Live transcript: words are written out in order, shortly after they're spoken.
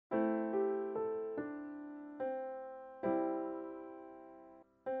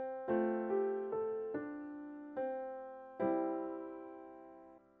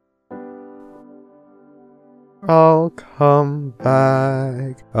I'll come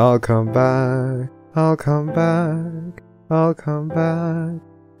back. I'll come back. I'll come back. I'll come back.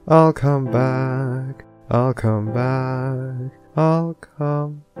 I'll come back. I'll come back. I'll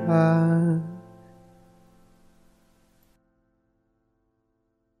come back.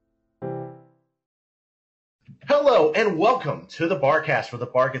 Hello and welcome to the Barcast, where the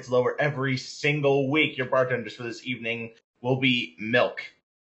bar gets lower every single week. Your bartenders for this evening will be Milk.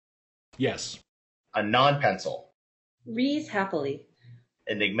 Yes. A non-pencil. Reese happily.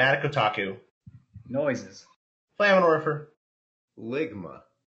 Enigmatic Otaku. Noises. Flammenwerfer. Ligma.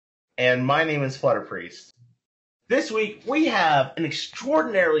 And my name is Flutterpriest. This week we have an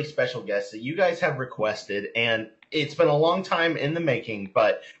extraordinarily special guest that you guys have requested, and it's been a long time in the making,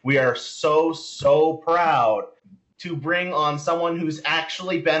 but we are so proud to bring on someone who's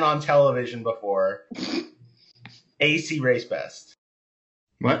actually been on television before. ACRacebest.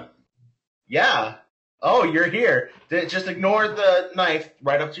 What? Yeah. Oh, you're here. Just ignore the knife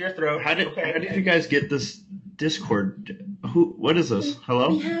right up to your throat. How did you guys get this Discord? What is this?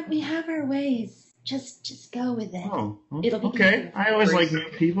 Hello? We have our ways. Just go with it. Oh, It'll be okay. easier. I always like new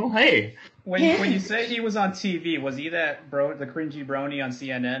people. Hey. When you say he was on TV, was he the cringy brony on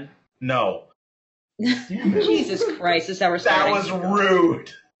CNN? No. Jesus Christ, this is how we're starting. That was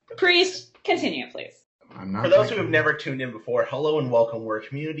rude. Priest, continue, please. For those who have never tuned in before, hello and welcome. We're a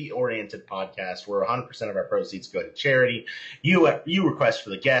community-oriented podcast where 100% of our proceeds go to charity. You request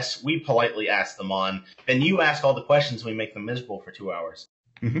for the guests. We politely ask them on. Then you ask all the questions. We make them miserable for 2 hours.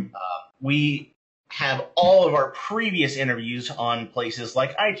 Mm-hmm. We have all of our previous interviews on places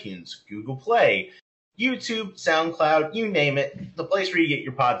like iTunes, Google Play, YouTube, SoundCloud, you name it. The place where you get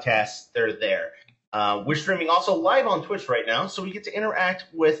your podcasts, they're there. We're streaming also live on Twitch right now, so we get to interact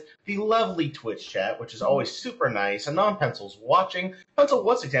with the lovely Twitch chat, which is always super nice. And non-pencils watching. Pencil,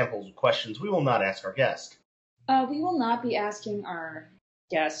 what's examples of questions we will not ask our guest? We will not be asking our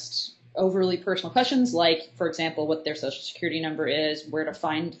guest overly personal questions, like, for example, what their social security number is, where to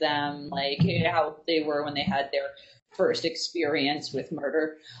find them, like how they were when they had their first experience with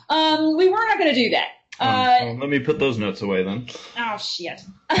murder. We were not going to do that. Well, let me put those notes away then. Oh, shit.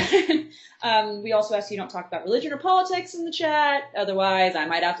 We also ask you don't talk about religion or politics in the chat. Otherwise, I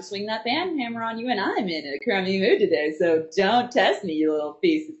might have to swing that band hammer on you, and I'm in a crummy mood today, so don't test me, you little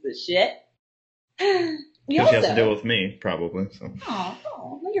pieces of shit. Because she has to deal with me, probably. So.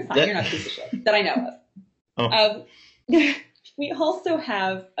 Oh, no, you're fine. You're not a piece of shit that I know of. Oh. We also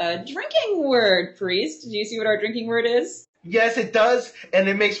have a drinking word, Priest. Do you see what our drinking word is? Yes, it does, and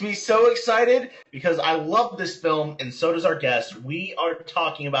it makes me so excited because I love this film, and so does our guest. We are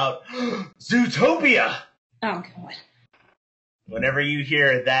talking about Zootopia! Oh, God. Whenever you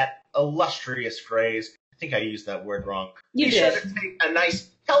hear that illustrious phrase, I think I used that word wrong. You Be did. sure to take a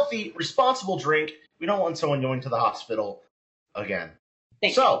nice, healthy, responsible drink. We don't want someone going to the hospital again.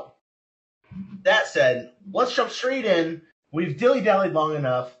 Thanks. So, that said, let's jump straight in. We've dilly-dallied long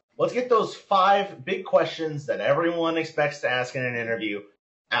enough. Let's get those 5 big questions that everyone expects to ask in an interview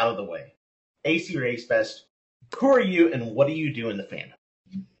out of the way. ACRacebest, who are you and what do you do in the fandom?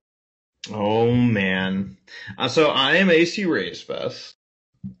 Oh, man. So I am ACRacebest,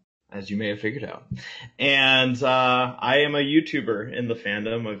 as you may have figured out. And I am a YouTuber in the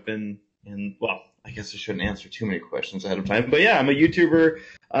fandom. I've been in, well, I guess I shouldn't answer too many questions ahead of time. But yeah, I'm a YouTuber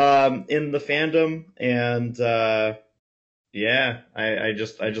in the fandom. And yeah, I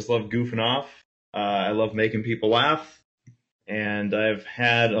just love goofing off. I love making people laugh. And I've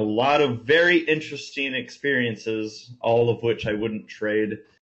had a lot of very interesting experiences, all of which I wouldn't trade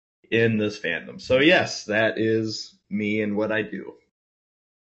in this fandom. So yes, that is me and what I do.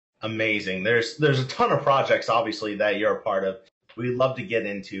 Amazing. There's a ton of projects, obviously, that you're a part of. We'd love to get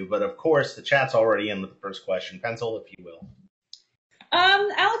into, but of course, the chat's already in with the first question. Pencil, if you will.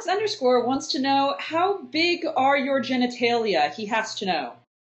 Alex _ wants to know, how big are your genitalia? He has to know.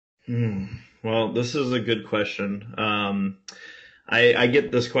 Well, this is a good question. I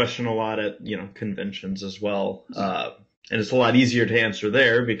get this question a lot at, conventions as well. And it's a lot easier to answer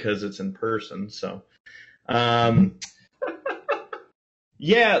there because it's in person. So,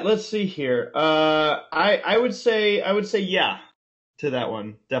 yeah, let's see here. I would say yeah to that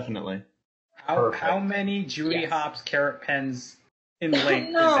one. Definitely. How many Judy Hopps carrot pens in length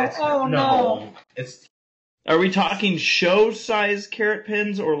is it? Oh, no. Are we talking show-size carrot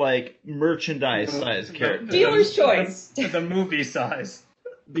pins or, like, merchandise-size carrot pins? Dealer's choice. The movie size.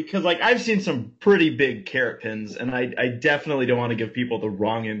 Because, like, I've seen some pretty big carrot pins, and I definitely don't want to give people the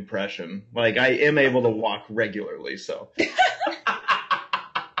wrong impression. Like, I am able to walk regularly, so.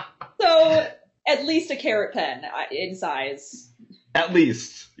 So, at least a carrot pen in size. At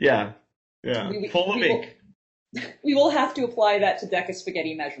least, yeah. Yeah, We- full of we will- ink. We will have to apply that to deca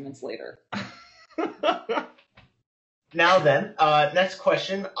spaghetti measurements later. Now then, next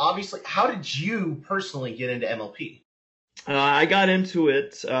question. Obviously, how did you personally get into MLP? I got into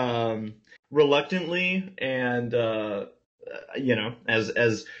it reluctantly, and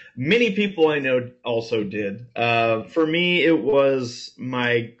as many people I know also did. For me, it was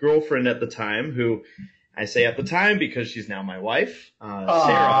my girlfriend at the time, who I say at the time because she's now my wife,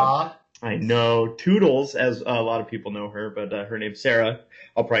 Sarah. I know Toodles, as a lot of people know her, but her name's Sarah.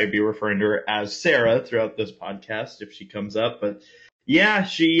 I'll probably be referring to her as Sarah throughout this podcast if she comes up. But yeah,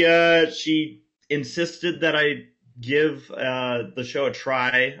 she insisted that I give the show a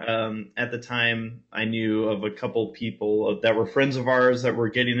try. At the time, I knew of a couple people that were friends of ours that were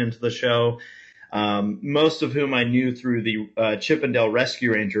getting into the show, most of whom I knew through the Chippendale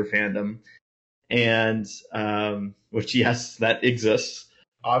Rescue Ranger fandom, and which, yes, that exists.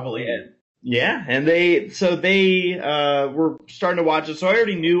 I believe it. Yeah, and they were starting to watch it, so I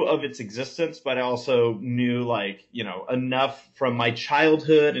already knew of its existence, but I also knew, enough from my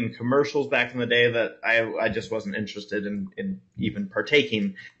childhood and commercials back in the day that I just wasn't interested in even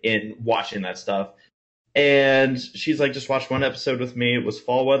partaking in watching that stuff. And she's like, just watch one episode with me. It was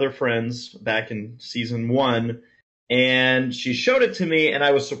Fall Weather Friends back in season 1. And she showed it to me, and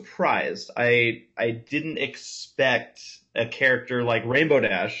I was surprised. I didn't expect a character like Rainbow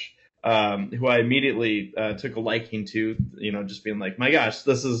Dash, who I immediately took a liking to, just being like, my gosh,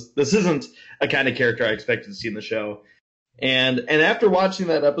 this isn't a kind of character I expected to see in the show. And after watching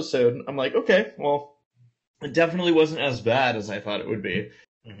that episode, I'm like, okay, well, it definitely wasn't as bad as I thought it would be.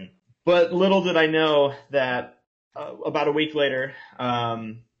 Mm-hmm. But little did I know that about a week later,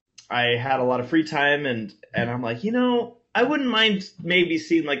 I had a lot of free time, and I'm like, I wouldn't mind maybe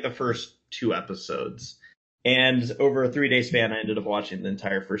seeing like the first 2 episodes. And over a 3-day span, I ended up watching the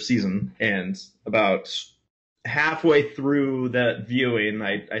entire first season. And about halfway through that viewing,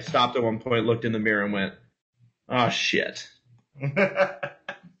 I stopped at one point, looked in the mirror, and went, oh, shit. And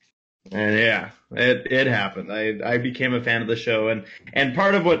yeah, it happened. I became a fan of the show. And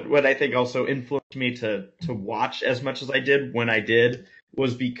part of what I think also influenced me to watch as much as I did when I did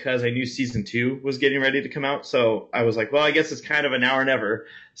was because I knew season 2 was getting ready to come out. So I was like, well, I guess it's kind of an now or never.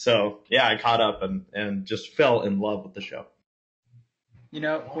 So yeah, I caught up and just fell in love with the show.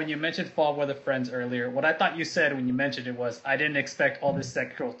 When you mentioned Fall Weather Friends earlier, what I thought you said when you mentioned it was, I didn't expect all this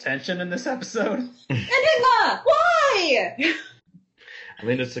sexual tension in this episode. Enigma! Why? I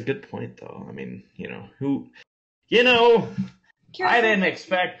mean, it's a good point, though. I mean, I didn't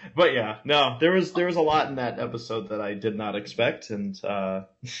expect, but yeah, no, there was a lot in that episode that I did not expect, and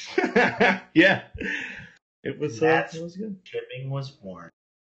yeah, it was good. Shipping was born.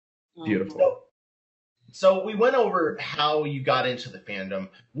 Beautiful. So we went over how you got into the fandom.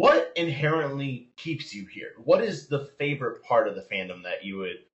 What inherently keeps you here? What is the favorite part of the fandom that you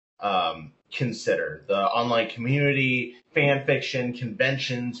would consider? The online community, fan fiction,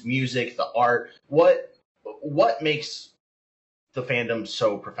 conventions, music, the art. What makes the fandom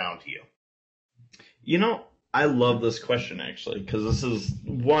so profound to you? I love this question, actually, because this is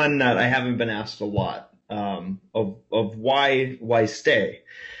one that I haven't been asked a lot, of why stay.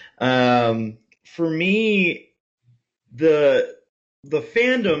 For me, the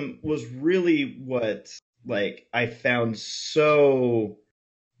fandom was really what, I found so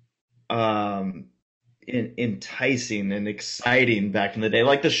enticing and exciting back in the day.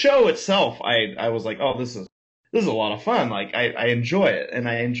 Like the show itself, I was like, oh, this is a lot of fun. Like I enjoy it, and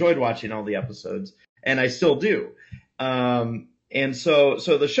I enjoyed watching all the episodes, and I still do. And so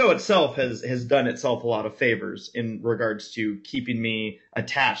the show itself has done itself a lot of favors in regards to keeping me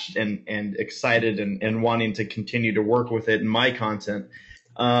attached and excited and wanting to continue to work with it in my content.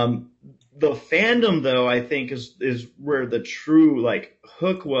 The fandom, though, I think is where the true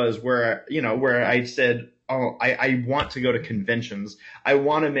hook was, where I said, oh, I want to go to conventions. I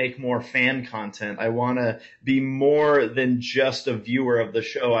want to make more fan content. I want to be more than just a viewer of the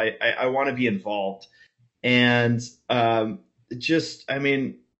show. I want to be involved. And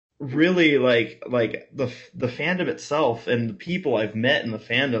really the fandom itself and the people I've met in the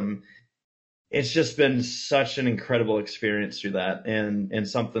fandom, it's just been such an incredible experience through that, and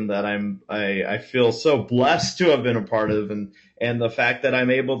something that I feel so blessed to have been a part of, and the fact that I'm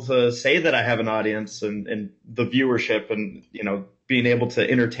able to say that I have an audience and the viewership, and being able to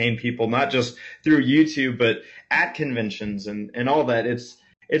entertain people not just through YouTube but at conventions and all that.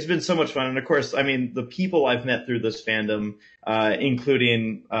 It's been so much fun. And of course, I mean, the people I've met through this fandom,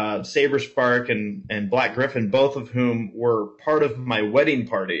 including Saberspark and Black Griffin, both of whom were part of my wedding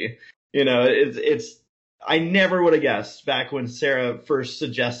party. It's I never would have guessed back when Sarah first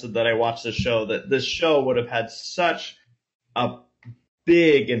suggested that I watch this show that this show would have had such a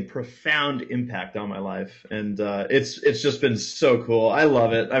big and profound impact on my life, and it's just been so cool. I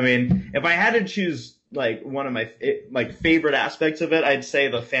love it. I mean, if I had to choose like one of my like favorite aspects of it, I'd say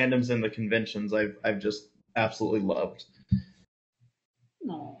the fandoms and the conventions. I've just absolutely loved.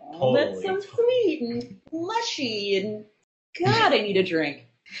 Oh, that's so sweet and mushy, and God, I need a drink.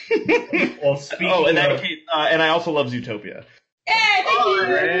 Well, speaking in that of, case, and I also love Zootopia. Hey, thank you.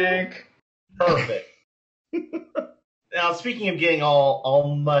 Drink. perfect. Now, speaking of getting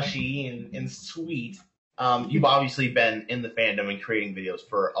all mushy and sweet, you've obviously been in the fandom and creating videos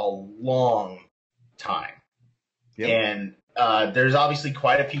for a long time. Yep. And there's obviously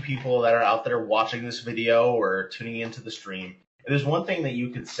quite a few people that are out there watching this video or tuning into the stream. If there's one thing that you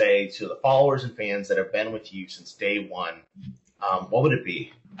could say to the followers and fans that have been with you since day one, what would it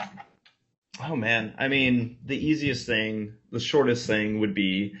be? Oh man, I mean, the easiest thing, the shortest thing would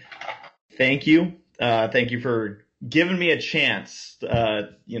be thank you. Thank you for giving me a chance,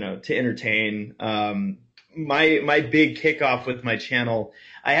 to entertain. My big kickoff with my channel,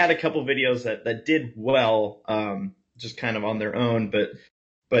 I had a couple videos that did well, just kind of on their own,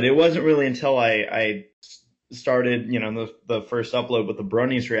 but it wasn't really until I started, the first upload with the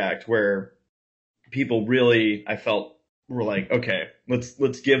Bronies React where people really, I felt, were like, okay,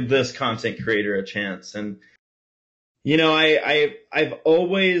 let's give this content creator a chance. And I've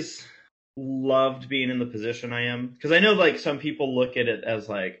always loved being in the position I am, because I know like some people look at it as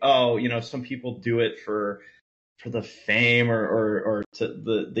like, oh, some people do it for the fame or to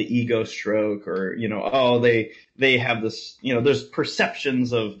the ego stroke, or oh, they have this, there's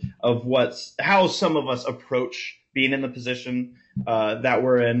perceptions of how some of us approach being in the position that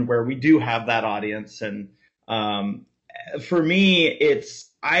we're in, where we do have that audience. And for me, it's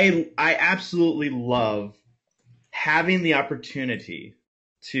I absolutely love having the opportunity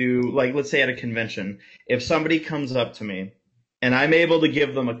to, like, let's say at a convention, if somebody comes up to me and I'm able to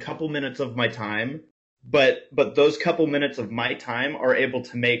give them a couple minutes of my time, but those couple minutes of my time are able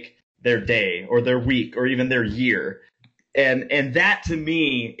to make their day or their week or even their year. And that to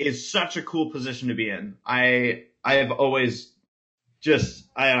me is such a cool position to be in. I have always just,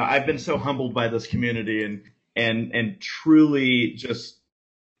 I've been so humbled by this community and truly just,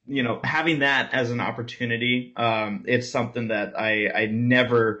 having that as an opportunity, it's something that I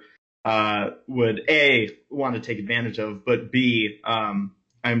never would A, want to take advantage of, but B, I'm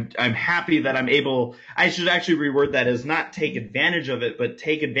happy that I'm able. I should actually reword that as not take advantage of it, but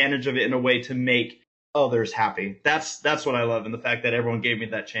take advantage of it in a way to make others happy. That's what I love, and the fact that everyone gave me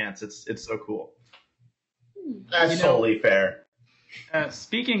that chance. It's so cool. That's totally fair.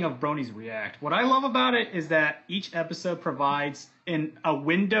 Speaking of Bronies React, what I love about it is that each episode provides a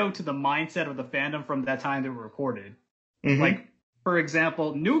window to the mindset of the fandom from that time they were recorded. Mm-hmm. Like, for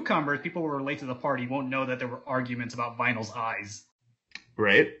example, newcomers, people who were late to the party, won't know that there were arguments about Vinyl's eyes.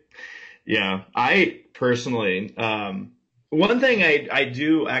 Right. Yeah. I personally, one thing I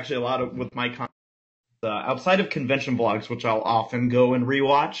do actually a lot of with my content, outside of convention vlogs, which I'll often go and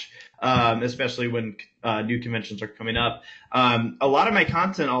rewatch, especially when new conventions are coming up. A lot of my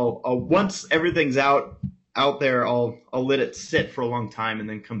content, I'll once everything's out there, I'll let it sit for a long time and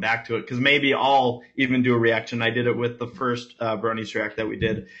then come back to it, because maybe I'll even do a reaction. I did it with the first Bronies React that we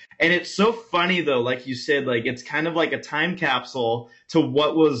did, and it's so funny though. Like you said, like it's kind of like a time capsule to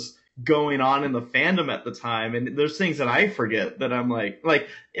what was going on in the fandom at the time. And there's things that I forget that I'm like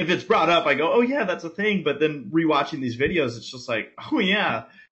if it's brought up, I go, oh yeah, that's a thing. But then rewatching these videos, it's just like, oh yeah,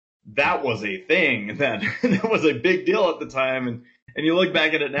 that was a thing, that was a big deal at the time. And you look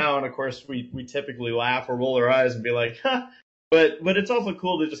back at it now, and of course we typically laugh or roll our eyes and be like, huh. But it's also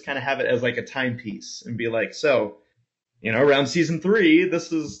cool to just kind of have it as like a timepiece and be like, so, around season 3,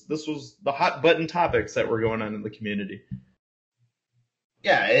 this was the hot button topics that were going on in the community.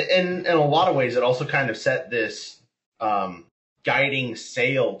 Yeah, in a lot of ways, it also kind of set this guiding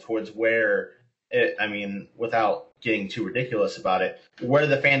sail towards where, without getting too ridiculous about it, where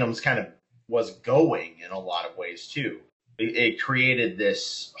the fandom's kind of was going in a lot of ways, too. It created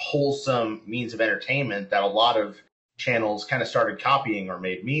this wholesome means of entertainment that a lot of channels kind of started copying or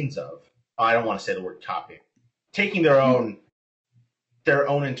made means of. I don't want to say the word copying. Taking their own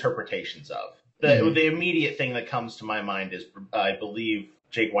interpretations of. The immediate thing that comes to my mind is, I believe,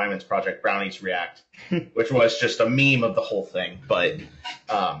 Jake Wyman's project, Brownies React, which was just a meme of the whole thing. But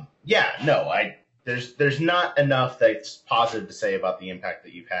there's not enough that's positive to say about the impact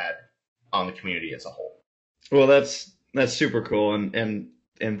that you've had on the community as a whole. Well, that's super cool, and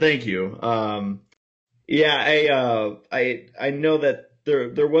thank you. I know that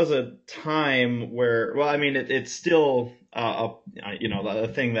there was a time where, well, I mean, it's still a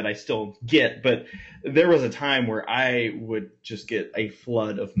thing that I still get, but there was a time where I would just get a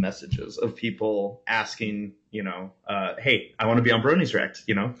flood of messages of people asking, hey, I want to be on Brony's React,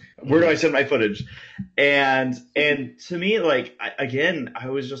 where do I send my footage? And to me, like, I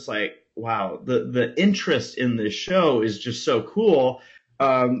was just like, wow, the interest in this show is just so cool.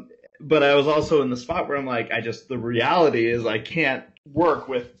 But I was also in the spot where I'm like, the reality is I can't work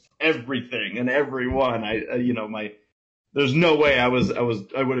with everything and everyone. There's no way I would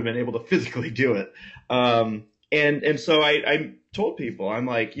have been able to physically do it. And so I told people, I'm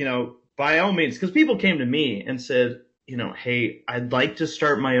like, by all means, because people came to me and said, hey, I'd like to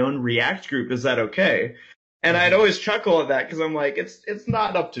start my own React group. Is that okay? And I'd always chuckle at that because I'm like, it's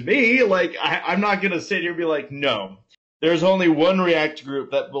not up to me. Like, I'm not going to sit here and be like, no. There's only one React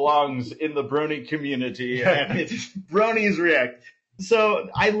group that belongs in the Brony community, and it's Brony's React. So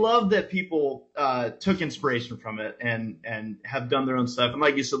I love that people took inspiration from it and have done their own stuff. And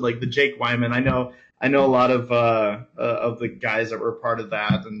like you said, like the Jake Wyman, I know a lot of the guys that were part of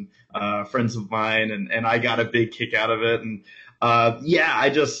that and friends of mine, and I got a big kick out of it. And I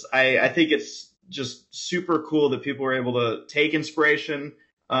think it's just super cool that people were able to take inspiration.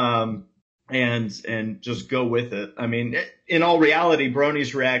 And just go with it. I mean, in all reality,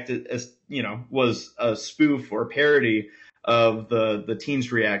 Brony's React, was a spoof or parody of the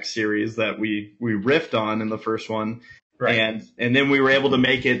Teens React series that we riffed on in the first one, right. And then we were able to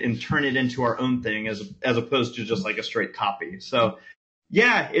make it and turn it into our own thing as opposed to just like a straight copy. So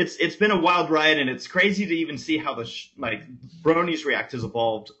yeah, it's been a wild ride, and it's crazy to even see how Brony's React has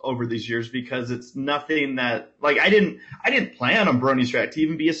evolved over these years, because it's nothing that, like, I didn't plan on Brony's React to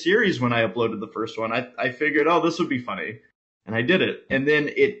even be a series when I uploaded the first one. I figured, this would be funny, and I did it, and then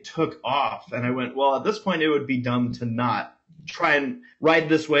it took off, and I went, well, at this point it would be dumb to not try and ride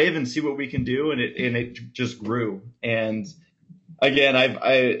this wave and see what we can do, and it just grew. And again,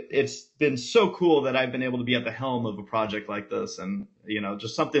 it's been so cool that I've been able to be at the helm of a project like this, and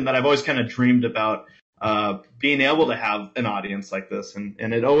just something that I've always kind of dreamed about, being able to have an audience like this, and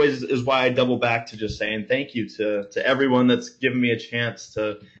it always is why I double back to just saying thank you to everyone that's given me a chance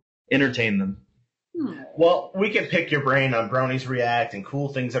to entertain them. Well, we can pick your brain on Brony's React and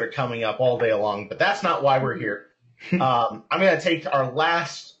cool things that are coming up all day long, but that's not why we're here. I'm going to take our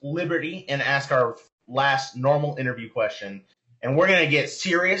last liberty and ask our last normal interview question. And we're going to get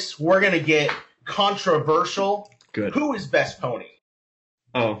serious. We're going to get controversial. Good. Who is best pony?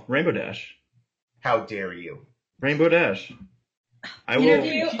 Oh, Rainbow Dash. How dare you? Rainbow Dash.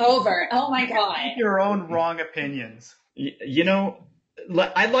 Interview over. Oh, my God. Keep your own wrong opinions.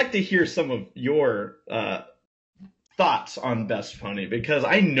 I'd like to hear some of your thoughts on best pony, because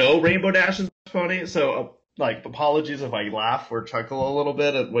I know Rainbow Dash is best pony, so apologies if I laugh or chuckle a little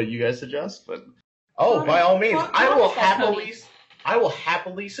bit at what you guys suggest, but... Oh, by all means, I will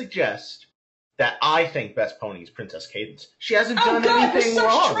happily suggest that I think best pony is Princess Cadence. She hasn't done anything you're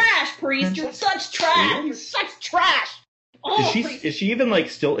wrong. Such trash, Priest. You're such trash. You're such trash. Oh, is she even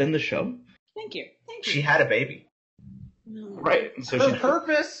still in the show? Thank you. She had a baby. No. Right. So her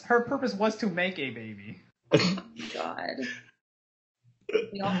purpose was to make a baby. Oh, God.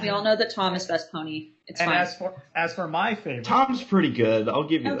 We all know that Tom is best pony. It's fine. As for my favorite, Tom's pretty good. I'll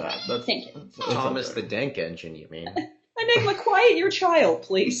give you that. Thank you. Tom is the dank engine, you mean? Enigma, quiet your child,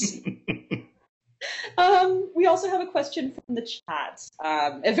 please. We also have a question from the chat.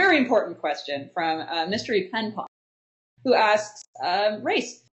 A very important question from Mystery Pen Pop, who asks,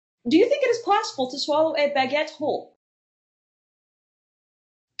 Race, do you think it is possible to swallow a baguette whole?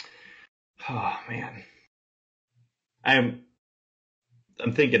 Oh, man. I'm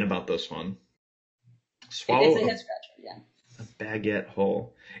thinking about this one. Swallow it's a head scratcher, yeah. A baguette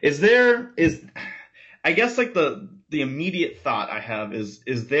whole. I guess the immediate thought I have is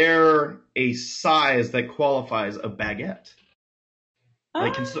there a size that qualifies a baguette?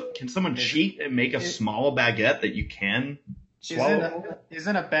 Can someone cheat and make a small baguette that you can swallow?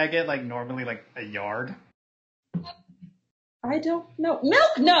 Isn't a baguette normally a yard? I don't know.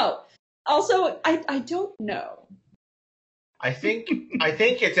 Milk, no. Also, I don't know. I think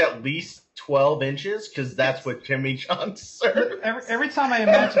it's at least 12 inches, because that's what Jimmy John served. Every time I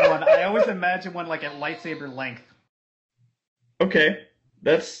imagine one, I always imagine one at lightsaber length. Okay,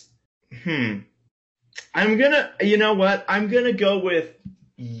 that's I'm gonna go with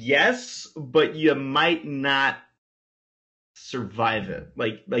yes, but you might not survive it.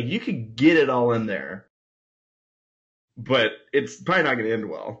 Like you could get it all in there, but it's probably not gonna end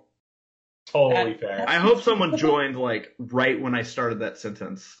well. Totally fair. I hope someone joined right when I started that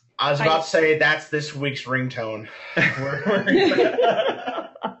sentence. I was about to say that's this week's ringtone. We're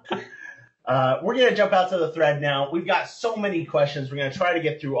going to jump out to the thread now. We've got so many questions. We're going to try to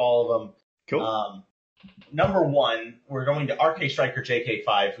get through all of them. Cool. Number one, we're going to RK Striker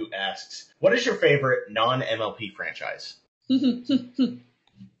JK5, who asks, what is your favorite non-MLP franchise?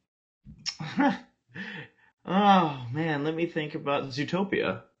 Oh, man, let me think about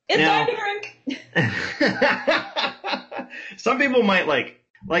Zootopia. It's time to drink! Some people might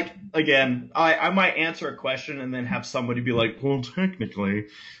again, I might answer a question and then have somebody be like, well, technically,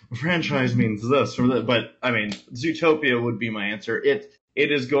 a franchise means this or that. But, I mean, Zootopia would be my answer. It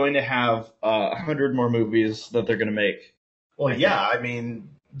is going to have 100 more movies that they're going to make. Well, yeah, I mean,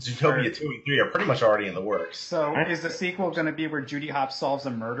 Zootopia 2 and 3 are pretty much already in the works. So is the sequel going to be where Judy Hopps solves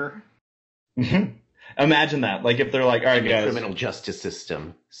a murder? Imagine that. Like, if they're like, all right, In the guys. criminal justice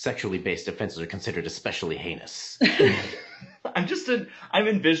system, sexually based offenses are considered especially heinous. I'm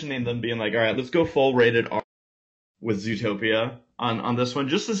envisioning them being like, all right, let's go full rated R with Zootopia on this one,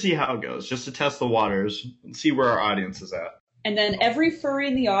 just to see how it goes, just to test the waters and see where our audience is at. And then every furry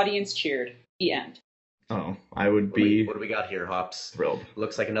in the audience cheered. The end. Oh, I would be What do we got here, Hops? thrilled.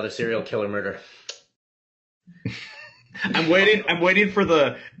 Looks like another serial killer murder. I'm waiting for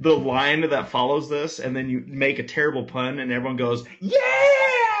the line that follows this, and then you make a terrible pun, and everyone goes, yeah!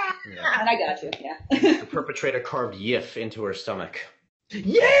 And I got you, yeah. The perpetrator carved Yif into her stomach.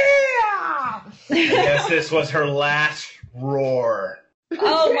 Yeah! I guess this was her last roar.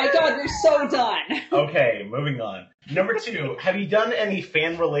 Oh my god, we're so done. Okay, moving on. Number two, have you done any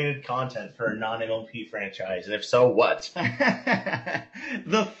fan-related content for a non-MLP franchise? And if so, what?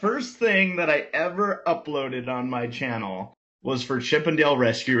 The first thing that I ever uploaded on my channel was for Chip 'n Dale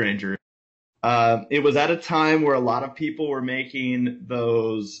Rescue Rangers. It was at a time where a lot of people were making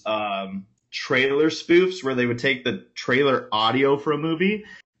those trailer spoofs where they would take the trailer audio for a movie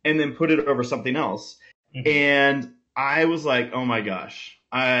and then put it over something else. Mm-hmm. And I was like, oh my gosh,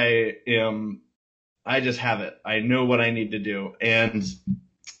 I just have it. I know what I need to do. And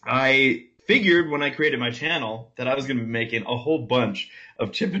I figured when I created my channel that I was going to be making a whole bunch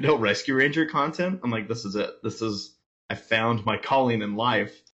of Chip 'n Dale Rescue Ranger content. I'm like, this is it. I found my calling in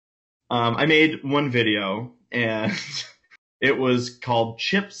life. I made one video, and it was called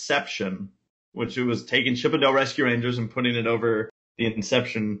Chipception, which it was taking Chip 'n Dale Rescue Rangers and putting it over the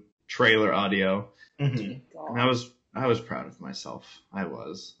Inception trailer audio. Mm-hmm. And I was proud of myself. I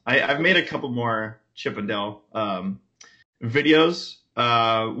was. I've made a couple more Chip 'n Dale videos,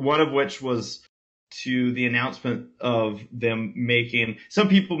 one of which was to the announcement of them making, some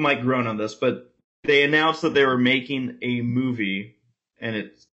people might groan on this, but they announced that they were making a movie, and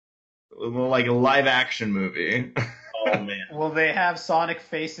it's like a live action movie. Oh man. Will they have Sonic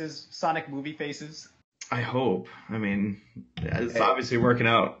movie faces? I hope. I mean, it's obviously working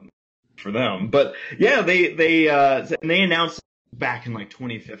out for them. But yeah, they announced back in like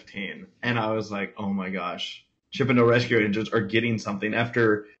 2015, and I was like, oh my gosh, Chip 'n Dale Rescue Rangers are getting something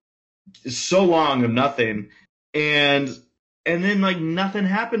after so long of nothing, and then like nothing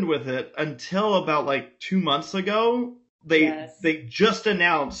happened with it until about like 2 months ago. They just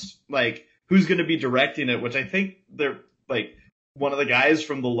announced like who's going to be directing it, which I think they're like one of the guys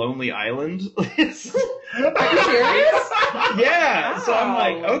from The Lonely Island. Are you serious? Yeah. Wow. So I'm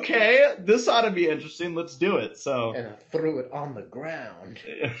like, okay, this ought to be interesting. Let's do it. So. And I threw it on the ground.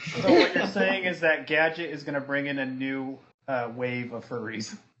 So what you're saying is that Gadget is going to bring in a new wave of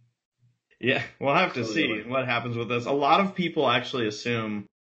furries. Yeah, we'll have to see what happens with this. A lot of people actually assume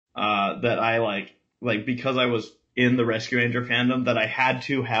that I like because I was in the Rescue Ranger fandom that I had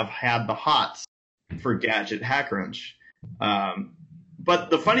to have had the hots for Gadget Hackwrench. But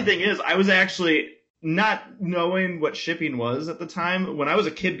the funny thing is, I was actually not knowing what shipping was at the time. When I was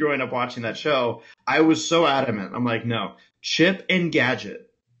a kid growing up watching that show, I was so adamant. I'm like, no, Chip and Gadget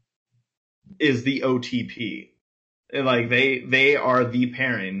is the OTP. And like they are the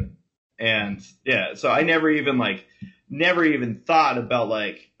pairing. And yeah, so I never even thought about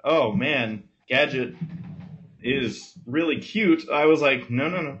like, oh man, Gadget is really cute. I was like,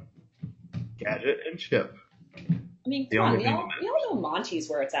 no. Gadget and Chip. I mean, come on, we all know Monty's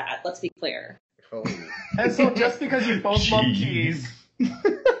where it's at. Let's be clear. And so just because you both love cheese.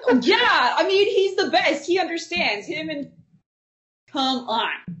 Yeah, I mean, he's the best. He understands. Him and... Come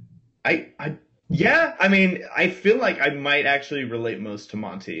on. Yeah, I mean, I feel like I might actually relate most to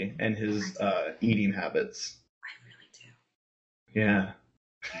Monty and his eating habits. I really do. Yeah.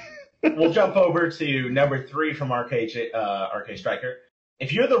 We'll jump over to number 3 from RK Striker.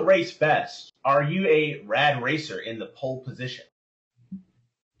 If you're the race best, are you a rad racer in the pole position?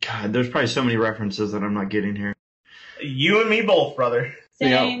 God, there's probably so many references that I'm not getting here. You and me both, brother.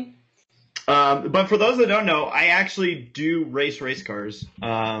 Same. But for those that don't know, I actually do race cars.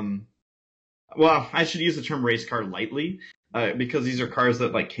 Well, I should use the term race car lightly, because these are cars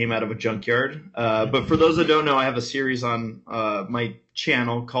that like came out of a junkyard. But for those that don't know, I have a series on my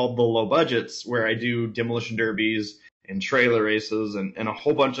channel called The Low Budgets, where I do demolition derbies and trailer races and a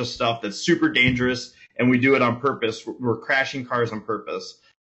whole bunch of stuff that's super dangerous, and we do it on purpose. We're crashing cars on purpose.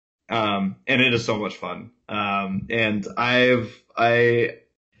 And it is so much fun. And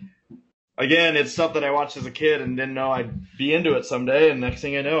again, it's stuff that I watched as a kid and didn't know I'd be into it someday. And next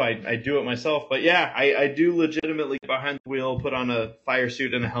thing I know, I do it myself. But yeah, I do legitimately get behind the wheel, put on a fire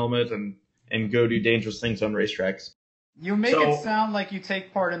suit and a helmet and go do dangerous things on racetracks. You make it sound like you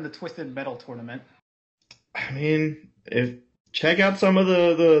take part in the Twisted Metal tournament. I mean, check out some of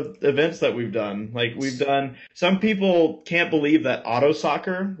the events that we've done. Like we've done, some people can't believe that auto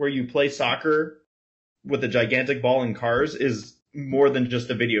soccer, where you play soccer with a gigantic ball in cars, is more than just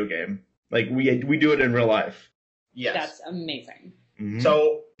a video game. Like we do it in real life. Yes. That's amazing. Mm-hmm.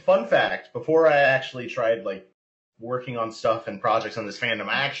 So, fun fact, before I actually tried like working on stuff and projects on this fandom,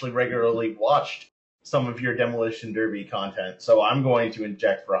 I actually regularly watched some of your Demolition Derby content. So I'm going to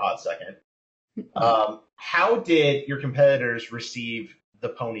inject for a hot second. How did your competitors receive the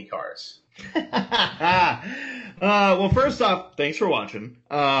pony cars? Well, first off, thanks for watching.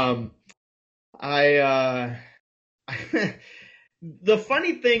 The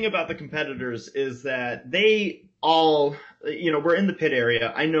funny thing about the competitors is that they all, we're in the pit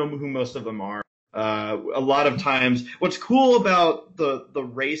area. I know who most of them are. A lot of times, what's cool about the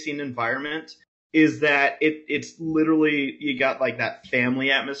racing environment is that it's literally, you got like that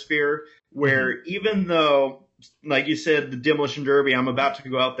family atmosphere where even though, like you said, the Demolition Derby, I'm about to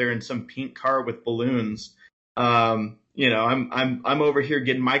go out there in some pink car with balloons. I'm over here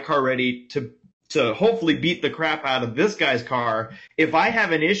getting my car ready to hopefully beat the crap out of this guy's car. If I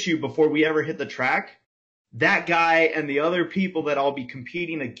have an issue before we ever hit the track, that guy and the other people that I'll be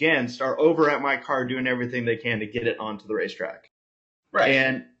competing against are over at my car doing everything they can to get it onto the racetrack.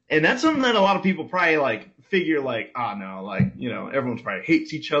 Right. And that's something that a lot of people probably like figure like, oh no, like, everyone's probably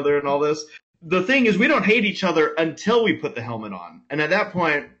hates each other and all this. The thing is, we don't hate each other until we put the helmet on. And at that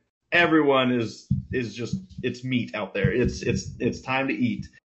point, everyone is just, it's meat out there. It's time to eat.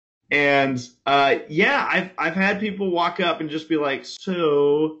 And I've had people walk up and just be like,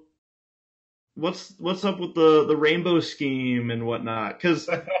 so what's up with the rainbow scheme and whatnot? Because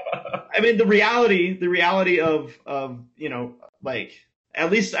I mean, the reality of like, at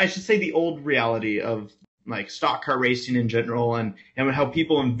least I should say the old reality of like stock car racing in general and how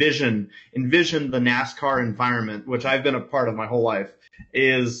people envision the NASCAR environment, which I've been a part of my whole life,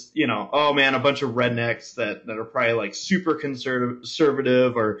 is, oh man, a bunch of rednecks that are probably like super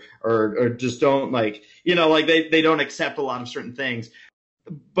conservative or just don't like, like they don't accept a lot of certain things.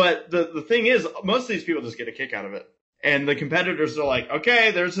 But the thing is, most of these people just get a kick out of it. And the competitors are like,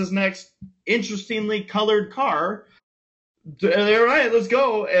 okay, there's this next interestingly colored car. All right, let's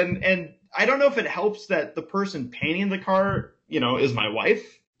go. And I don't know if it helps that the person painting the car, is my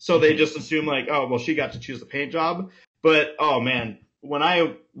wife. So they just assume like, oh, well, she got to choose the paint job. But, oh man, when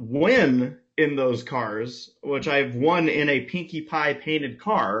I win in those cars, which I've won in a Pinkie Pie painted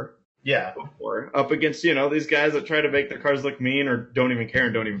car, before, up against, these guys that try to make their cars look mean or don't even care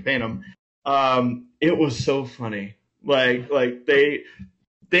and don't even paint them. It was so funny. Like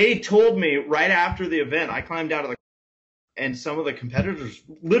they told me right after the event, I climbed out of the car and some of the competitors,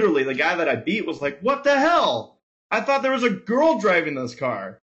 literally the guy that I beat was like, what the hell? I thought there was a girl driving this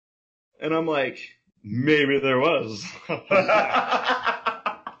car. And I'm like, maybe there was. But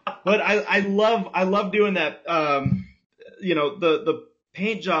I love doing that. The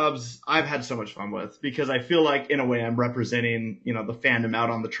paint jobs I've had so much fun with because I feel like in a way I'm representing, the fandom out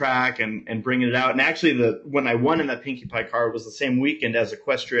on the track and bringing it out. And actually when I won in that Pinkie Pie car was the same weekend as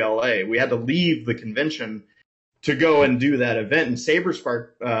Equestria LA. We had to leave the convention to go and do that event. And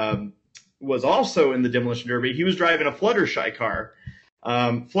Saberspark, was also in the Demolition Derby. He was driving a Fluttershy car.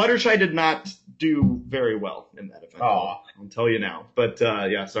 Fluttershy did not do very well in that event. Oh, I'll tell you now. But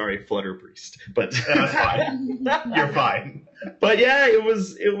sorry, Flutter Priest. But that's fine. You're fine. But yeah, it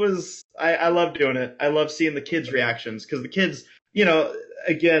was. I love doing it. I love seeing the kids' reactions because the kids,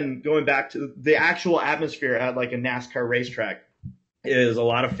 again, going back to the actual atmosphere at like a NASCAR racetrack, is a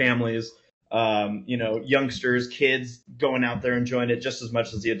lot of families, youngsters, kids going out there enjoying it just as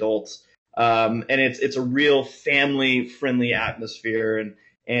much as the adults. And it's a real family friendly atmosphere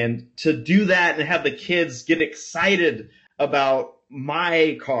and to do that and have the kids get excited about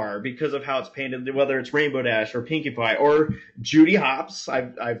my car because of how it's painted, whether it's Rainbow Dash or Pinkie Pie or Judy Hopps.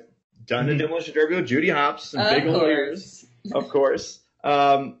 I've done a Demolition Derby with Judy Hopps and big old ears, of course.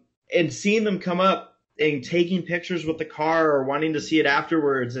 and seeing them come up and taking pictures with the car or wanting to see it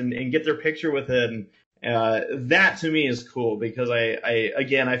afterwards and get their picture with it. And that to me is cool because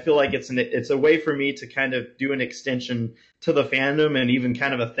I feel like it's a way for me to kind of do an extension to the fandom and even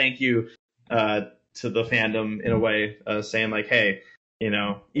kind of a thank you to the fandom in a way, saying like, hey,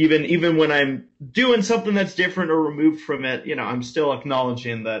 even when I'm doing something that's different or removed from it, I'm still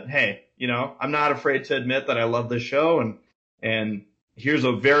acknowledging that, hey, I'm not afraid to admit that I love this show and here's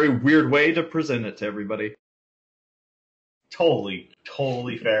a very weird way to present it to everybody. Totally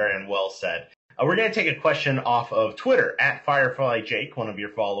fair and well said. We're going to take a question off of Twitter. @FireflyJake, one of your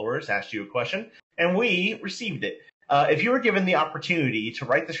followers, asked you a question, and we received it. If you were given the opportunity to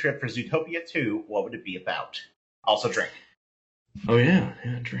write the script for Zootopia 2, what would it be about? Also drink. Oh, yeah,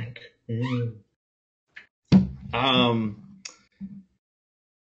 drink.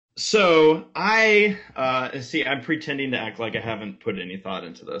 So I see. I'm pretending to act like I haven't put any thought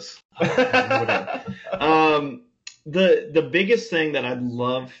into this. The biggest thing that I'd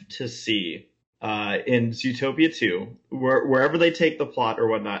love to see in Zootopia 2, wherever they take the plot or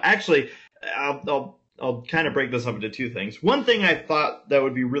whatnot. Actually, I'll kind of break this up into two things. One thing I thought that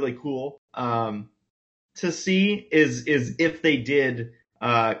would be really cool to see is if they did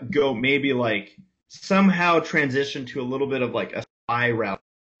go maybe like somehow transition to a little bit of like a spy route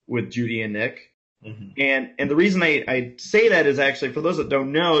with Judy and Nick. Mm-hmm. And the reason I say that is actually, for those that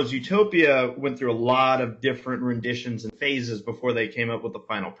don't know, Zootopia went through a lot of different renditions and phases before they came up with the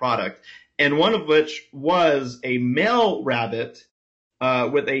final product. And one of which was a male rabbit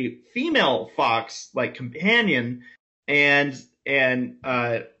with a female fox like companion, and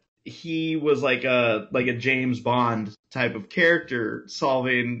he was like a James Bond type of character,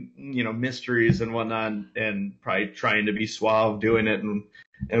 solving mysteries and whatnot, and probably trying to be suave doing it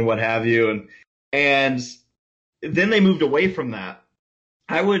and what have you. And then they moved away from that.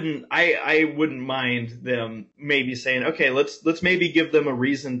 I wouldn't mind them maybe saying, okay, let's maybe give them a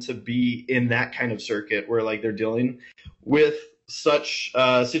reason to be in that kind of circuit where like they're dealing with such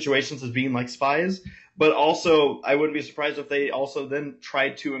situations as being like spies. But also, I wouldn't be surprised if they also then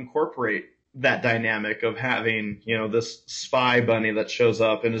tried to incorporate that dynamic of having, this spy bunny that shows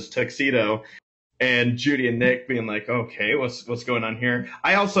up in his tuxedo and Judy and Nick being like, okay, what's going on here?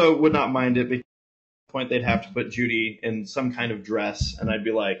 I also would not mind it because at the point they'd have to put Judy in some kind of dress, and I'd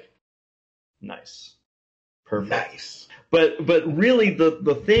be like, nice. Perfect. Nice. But really,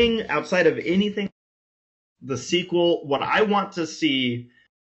 the thing outside of anything, the sequel, what I want to see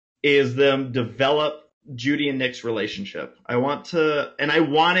is them develop Judy and Nick's relationship. I want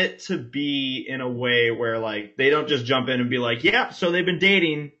it to be in a way where like they don't just jump in and be like, yeah, so they've been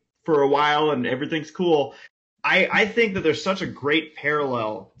dating for a while and everything's cool. I think that there's such a great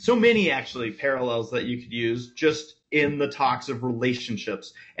parallel, so many actually parallels that you could use just in the talks of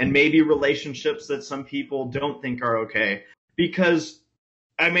relationships, and maybe relationships that some people don't think are okay. Because,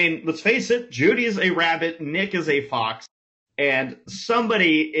 I mean, let's face it, Judy is a rabbit, Nick is a fox. And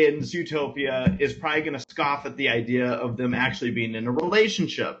somebody in Zootopia is probably going to scoff at the idea of them actually being in a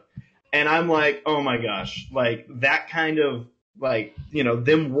relationship. And I'm like, oh my gosh, like that kind of like,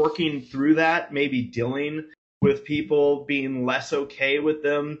 them working through that, maybe dealing with people being less okay with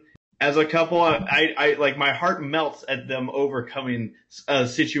them as a couple. I like, my heart melts at them overcoming a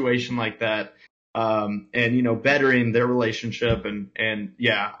situation like that. And, bettering their relationship. And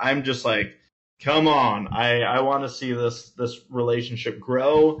yeah, I'm just like, come on, I want to see this relationship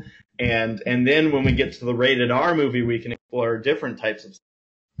grow, and then when we get to the rated R movie, we can explore different types of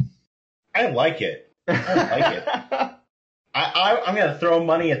stuff. I like it. I'm going to throw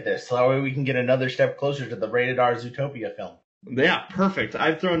money at this, so that way we can get another step closer to the rated R Zootopia film. Yeah, perfect.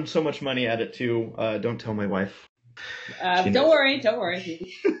 I've thrown so much money at it too. Don't tell my wife. Don't worry. Don't worry.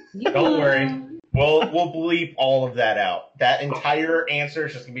 We'll bleep all of that out. That entire answer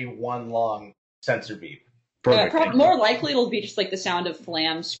is just going to be one long censor beep. More likely it'll be just like the sound of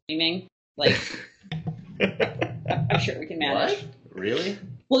Flam screaming. Like, I'm sure we can manage. What? Really?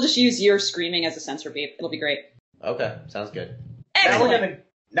 We'll just use your screaming as a censor beep. It'll be great. Okay, sounds good. Excellent.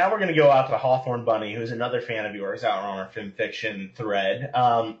 Now we're gonna go out to Hawthorne Bunny, who's another fan of yours out on our Film Fiction thread.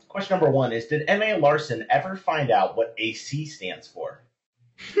 Question number 1 is, did M.A. Larson ever find out what AC stands for?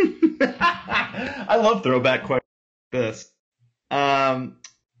 I love throwback questions like this.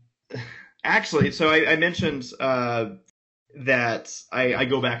 Actually, so I mentioned that I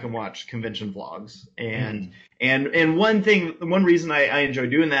go back and watch convention vlogs, and one reason I enjoy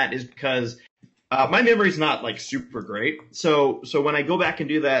doing that is because my memory's not like super great. So when I go back and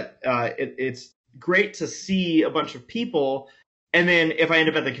do that, it's great to see a bunch of people, and then if I end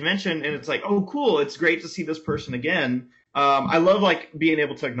up at the convention and it's like, oh cool, it's great to see this person again. I love like being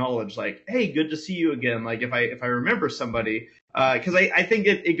able to acknowledge like, hey, good to see you again. Like if I remember somebody, because I think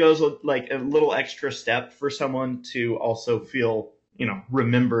it goes like a little extra step for someone to also feel,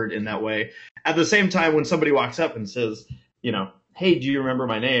 remembered in that way. At the same time, when somebody walks up and says, hey, do you remember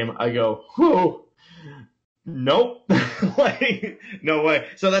my name? I go, whoa. Nope. Like, no way.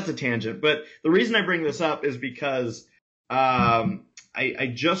 So that's a tangent. But the reason I bring this up is because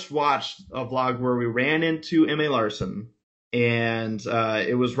I just watched a vlog where we ran into M.A. Larson, and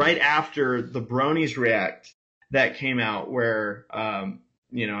it was right after the Bronies React that came out where,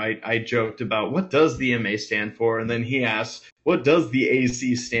 I joked about what does the MA stand for, and then he asked, what does the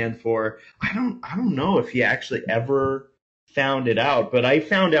AC stand for? I don't know if he actually ever found it out, but I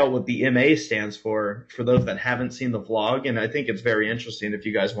found out what the MA stands for those that haven't seen the vlog, and I think it's very interesting if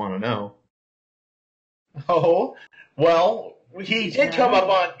you guys want to know. Oh, well, he did come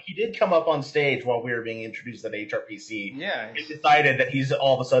up on stage while we were being introduced at HRPC. Yeah. He decided that he's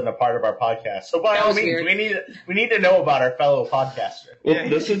all of a sudden a part of our podcast. So by That all was means, weird. we need to know about our fellow podcaster. Well, Yeah,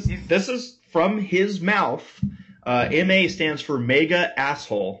 this is from his mouth. MA stands for mega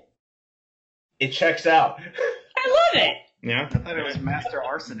asshole. It checks out. I love it. Yeah. I thought it was Master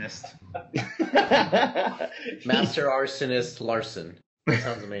Arsonist. Master Arsonist Larson. That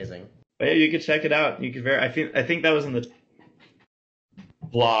sounds amazing. Yeah, you could check it out. You could I think that was in the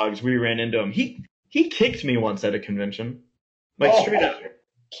vlogs we ran into him. He kicked me once at a convention, like straight up.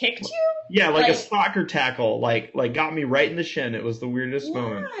 Kicked you? Yeah, like a Like- soccer tackle, like got me right in the shin. It was the weirdest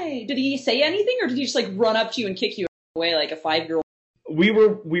moment. Why? Did he say anything, or did he just like run up to you and kick you away like a 5-year-old? We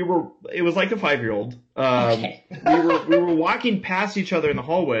were. It was like a 5-year-old. Okay. we were walking past each other in the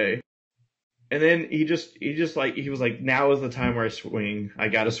hallway, and then he was like, now is the time where I swing. I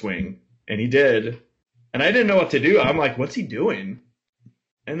gotta swing, and he did, and I didn't know what to do. I'm like, what's he doing?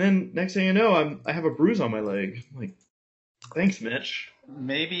 And then next thing you know, I have a bruise on my leg. I'm like, thanks, Mitch.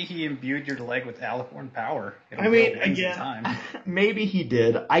 Maybe he imbued your leg with Alicorn power. It'll I mean, grow wings in again, time. maybe he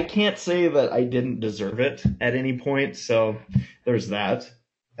did. I can't say that I didn't deserve it at any point, so there's that.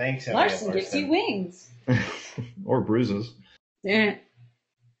 Thanks, M.A. Larson gives you wings. Or bruises. Yeah.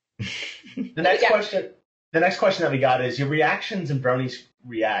 The next question that we got is, your reactions in Bronies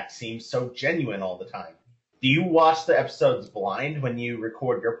React seem so genuine all the time. Do you watch the episodes blind when you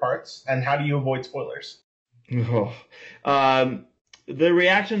record your parts, and how do you avoid spoilers? Oh. The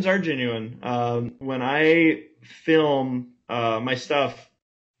reactions are genuine. When I film my stuff,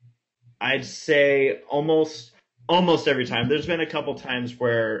 I'd say almost every time. There's been a couple times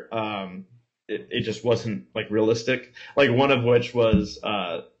where it just wasn't like realistic. Like one of which was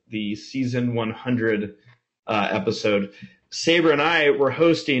the season 100 episode. Saber and I were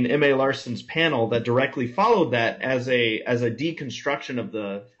hosting M.A. Larson's panel that directly followed that as a deconstruction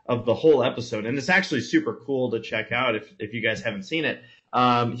of the whole episode, and it's actually super cool to check out if you guys haven't seen it.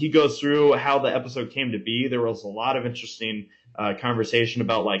 He goes through how the episode came to be. There was a lot of interesting conversation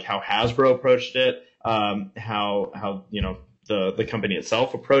about like how Hasbro approached it, how the company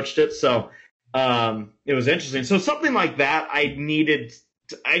itself approached it. So it was interesting. So something like that, I needed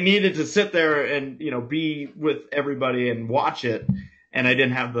to sit there and be with everybody and watch it, and I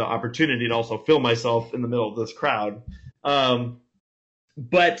didn't have the opportunity to also film myself in the middle of this crowd.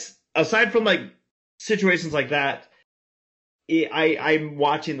 But aside from like situations like that, I'm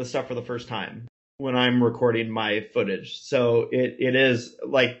watching the stuff for the first time when I'm recording my footage. So it is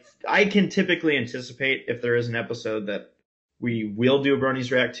like, I can typically anticipate if there is an episode that we will do a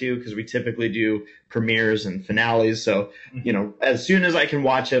Bronies React to, because we typically do premieres and finales. So, as soon as I can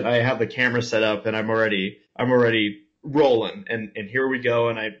watch it, I have the camera set up and I'm already rolling, and here we go.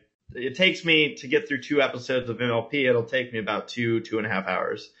 And it takes me to get through 2 episodes of MLP. It'll take me about 2.5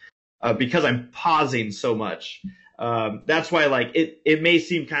 hours, because I'm pausing so much. That's why like it may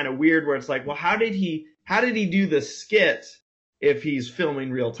seem kind of weird where it's like, well, how did he do the skit if he's filming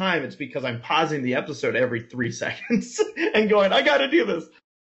real time? It's because I'm pausing the episode every 3 seconds and going, I got to do this.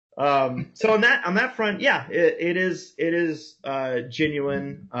 So on that front, yeah, it is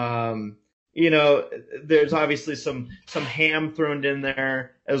genuine. There's obviously some ham thrown in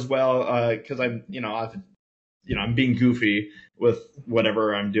there as well, because I'm being goofy with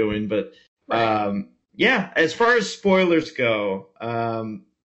whatever I'm doing, but yeah, as far as spoilers go,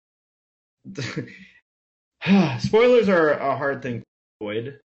 spoilers are a hard thing to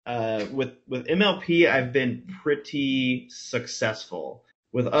avoid. With MLP, I've been pretty successful.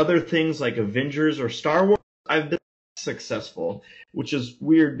 With other things like Avengers or Star Wars, I've been successful, which is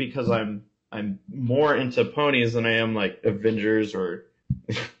weird because I'm more into ponies than I am like Avengers or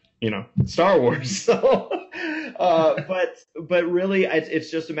Star Wars. So, but really,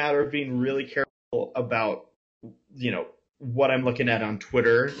 it's just a matter of being really careful about what I'm looking at on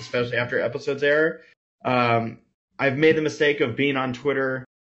Twitter, especially after episodes air. I've made the mistake of being on Twitter.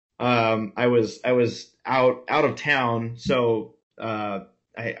 I was out of town, so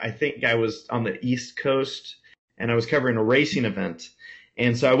I think I was on the East Coast, and I was covering a racing event,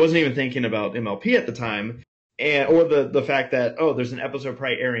 and so I wasn't even thinking about MLP at the time, or the fact that there's an episode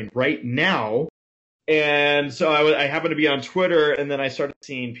probably airing right now. And so I happened to be on Twitter, and then I started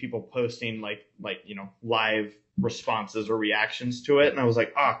seeing people posting like live responses or reactions to it, and I was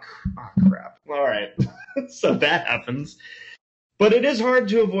like, oh crap. All right. So that happens. But it is hard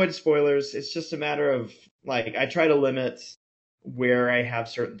to avoid spoilers. It's just a matter of I try to limit where I have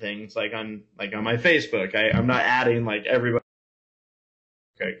certain things, on my Facebook. I'm not adding everybody.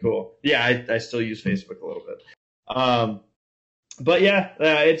 Okay, cool. Yeah, I still use Facebook a little bit. But yeah,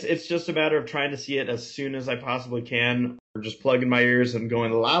 it's just a matter of trying to see it as soon as I possibly can, or just plugging my ears and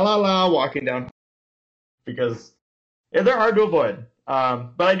going la la la, walking down, because they're hard to avoid.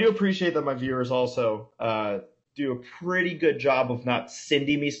 But I do appreciate that my viewers also do a pretty good job of not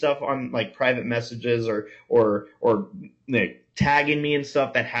sending me stuff on private messages or tagging me and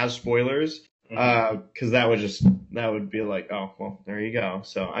stuff that has spoilers, because that would be oh well, there you go.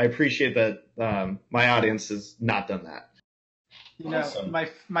 So I appreciate that my audience has not done that. Awesome.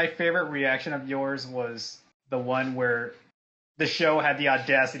 My favorite reaction of yours was the one where the show had the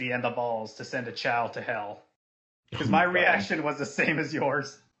audacity and the balls to send a child to hell. Because my reaction was the same as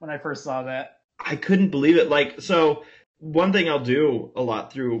yours when I first saw that. I couldn't believe it. So one thing I'll do a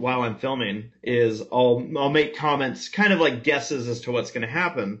lot while I'm filming is I'll make comments, kind of guesses as to what's going to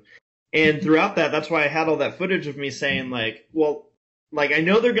happen. And throughout that's why I had all that footage of me saying I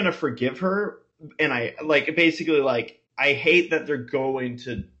know they're going to forgive her, and I basically I hate that they're going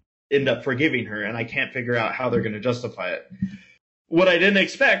to end up forgiving her, and I can't figure out how they're going to justify it. What I didn't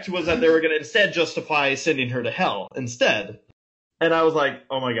expect was that they were going to instead justify sending her to hell instead. And I was like,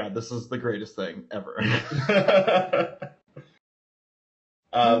 oh my god, this is the greatest thing ever.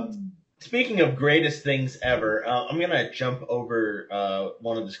 Speaking of greatest things ever, I'm going to jump over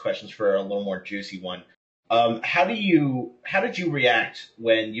one of these questions for a little more juicy one. How did you react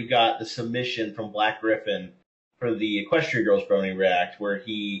when you got the submission from Black Griffin for the Equestria Girls Brony React, where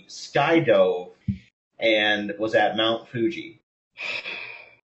he skydove and was at Mount Fuji?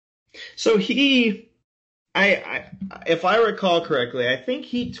 So if I recall correctly, I think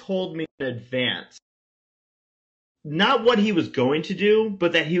he told me in advance, not what he was going to do,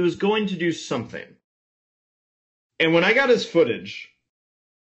 but that he was going to do something. And when I got his footage,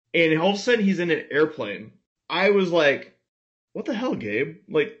 and all of a sudden he's in an airplane, I was like, what the hell, Gabe?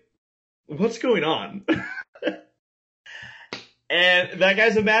 What's going on? And that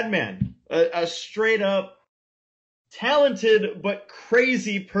guy's a madman, a straight up talented but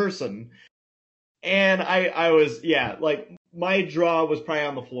crazy person. And I was, my jaw was probably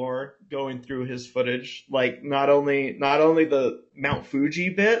on the floor going through his footage. Not only the Mount Fuji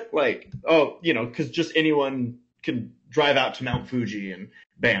bit, because just anyone can drive out to Mount Fuji and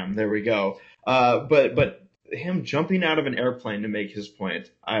bam, there we go. But him jumping out of an airplane to make his point,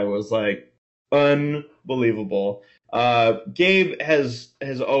 I was unbelievable. Gabe has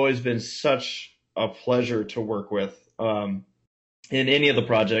always been such a pleasure to work with in any of the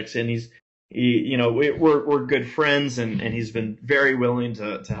projects, and we're good friends, and he's been very willing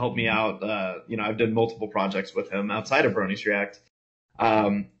to help me out. I've done multiple projects with him outside of Bronies React,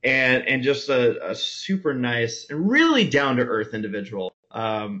 and just a super nice and really down to earth individual.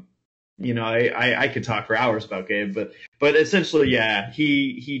 I could talk for hours about Gabe, but essentially,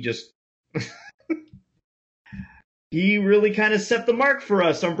 he just he really kind of set the mark for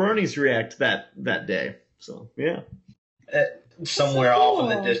us on Bronies React that day. So yeah. Somewhere off in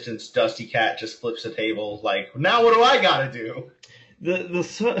the distance, Dusty Cat just flips the table. Now what do I gotta do?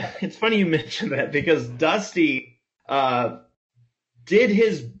 It's funny you mentioned that, because Dusty did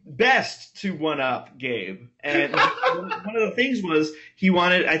his best to one up Gabe, and one of the things was he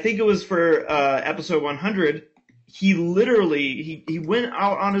wanted. I think it was for episode 100. He literally he went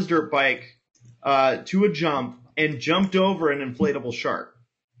out on his dirt bike to a jump and jumped over an inflatable shark.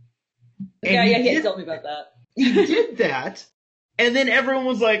 And he told me about that. He did that, and then everyone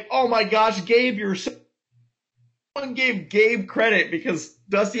was like, "Oh my gosh, Gabe, you're so." Someone gave Gabe credit because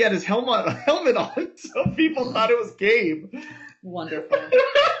Dusty had his helmet on, so people thought it was Gabe. Wonderful.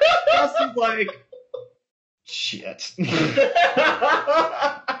 Dusty's like, shit.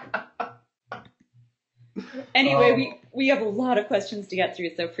 Anyway, we have a lot of questions to get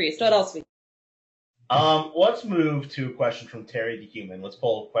through, so Priest, what else we? Let's move to a question from Terry the Human. Let's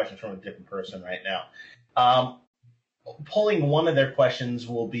pull questions from a different person right now. Pulling one of their questions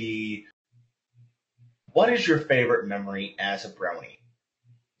will be, What is your favorite memory as a brony?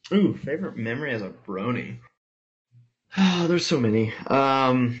 Ooh, favorite memory as a brony. Oh, there's so many.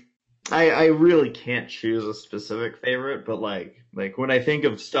 I really can't choose a specific favorite, but like when I think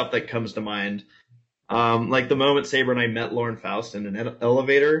of stuff that comes to mind, like the moment Saber and I met Lauren Faust in an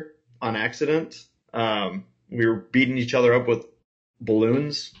elevator on accident. We were beating each other up with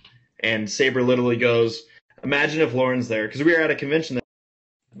balloons, and Saber literally goes, "Imagine if Lauren's there," because we were at a convention,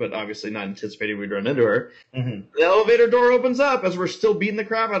 but obviously not anticipating we'd run into her. Mm-hmm. The elevator door opens up as we're still beating the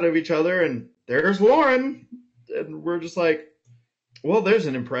crap out of each other, and there's Lauren, and we're just like, well, there's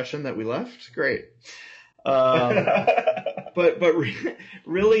an impression that we left. Great. But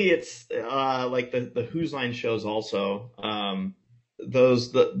really, it's like the Who's Line shows also.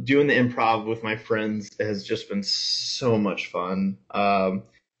 Doing the improv with my friends has just been so much fun.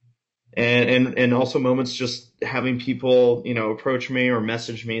 And also moments just having people, approach me or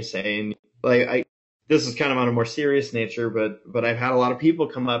message me saying, like, this is kind of on a more serious nature, but I've had a lot of people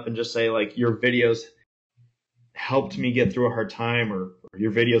come up and just say, like, your videos helped me get through a hard time, or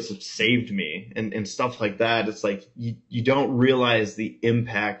your videos have saved me, and stuff like that. It's like you don't realize the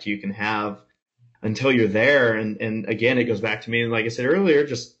impact you can have until you're there. And again, it goes back to me, like I said earlier,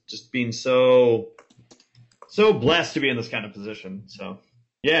 just being so blessed to be in this kind of position. So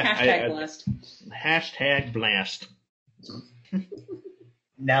yeah, blessed. Hashtag blast.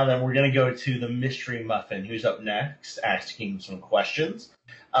 Now then, we're going to go to the Mystery Muffin, who's up next, asking some questions.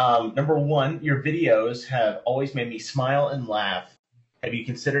 Number one, your videos have always made me smile and laugh. Have you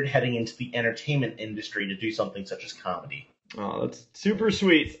considered heading into the entertainment industry to do something such as comedy? Oh, that's super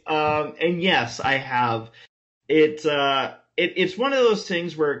sweet. And yes, I have. It's one of those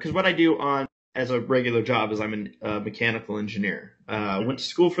things where, because what I do as a regular job is I'm a mechanical engineer. Went to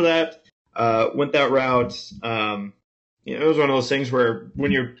school for that. Went that route. It was one of those things where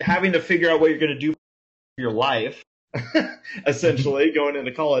when you're having to figure out what you're going to do for your life, essentially going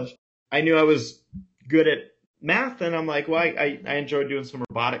into college, I knew I was good at math, and I'm like, well, I enjoy doing some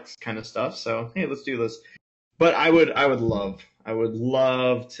robotics kind of stuff, so hey, let's do this. But I would love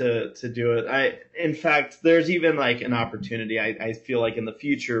to do it. In fact, there's even like an opportunity I feel like in the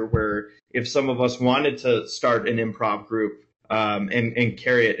future where if some of us wanted to start an improv group and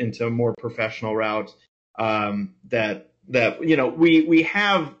carry it into a more professional route, that we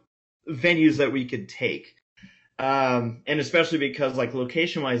have venues that we could take. And especially because like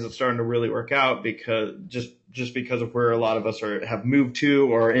location wise, it's starting to really work out because just because of where a lot of us have moved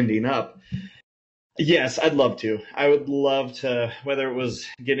to or ending up. Yes, I'd love to. I would love to, whether it was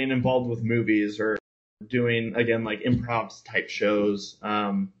getting involved with movies or doing, again, like improv type shows.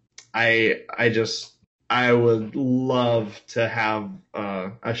 I would love to have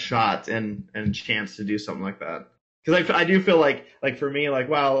a shot and chance to do something like that. Because I do feel like for me, like,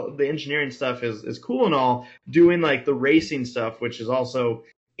 wow, the engineering stuff is cool and all. Doing like the racing stuff, which is also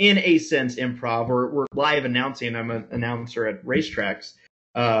in a sense improv, or we're live announcing. I'm an announcer at racetracks,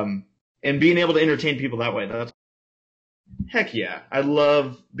 and being able to entertain people that way. That's heck yeah. I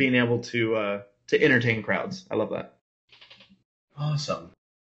love being able to entertain crowds. I love that. Awesome.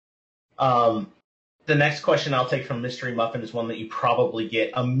 The next question I'll take from Mystery Muffin is one that you probably get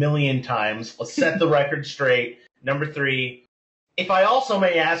a million times. Let's set the record straight. Number 3, if I also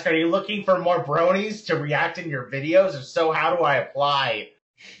may ask, are you looking for more bronies to react in your videos? If so, how do I apply?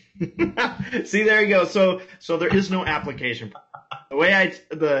 See, there you go. So there is no application. The way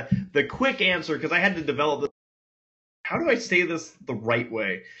the quick answer, because I had to develop this, how do I say this the right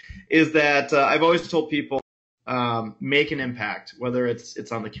way, is that I've always told people, make an impact, whether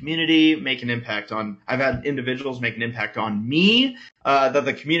it's on the community, make an impact on, I've had individuals make an impact on me, that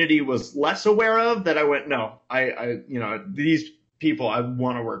the community was less aware of, that I went, no, these people I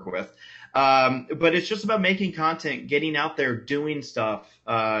want to work with. But it's just about making content, getting out there, doing stuff,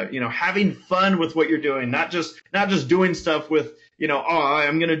 having fun with what you're doing, not just doing stuff with,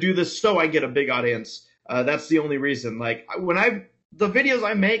 I'm going to do this so I get a big audience. That's the only reason. Like the videos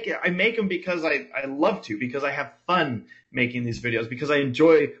I make them because I love to, because I have fun making these videos, because I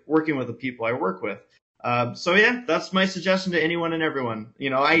enjoy working with the people I work with. So yeah, that's my suggestion to anyone and everyone.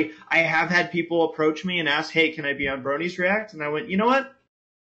 I have had people approach me and ask, hey, can I be on Bronies React? And I went, you know what?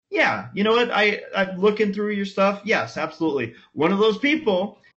 Yeah, you know what? I'm looking through your stuff. Yes, absolutely. One of those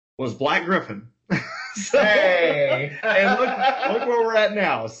people was Black Griffin. Hey! And look where we're at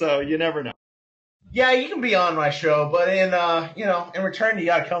now. So you never know. Yeah, you can be on my show, but in return, you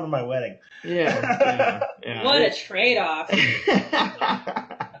gotta come to my wedding. Yeah. What a trade-off.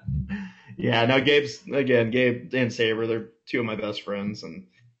 Yeah, no, Gabe and Saber, they're two of my best friends, and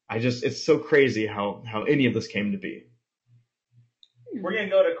it's so crazy how any of this came to be. We're going to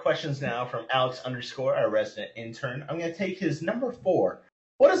go to questions now from Alex _, our resident intern. I'm going to take his number 4.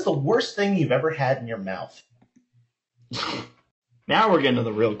 What is the worst thing you've ever had in your mouth? Now we're getting to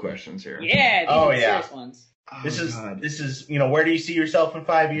the real questions here. Yeah, these are the serious ones. This is, where do you see yourself in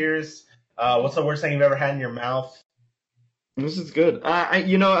 5 years? What's the worst thing you've ever had in your mouth? This is good.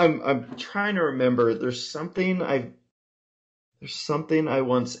 I'm trying to remember. There's something I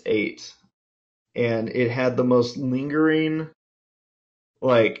once ate, and it had the most lingering,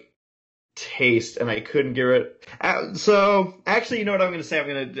 taste, and I couldn't give it. So actually, you know what I'm going to say? I'm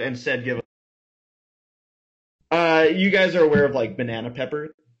going to instead give. You guys are aware of banana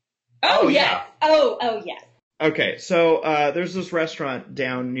pepper? Oh yeah. Oh yeah. Okay, so there's this restaurant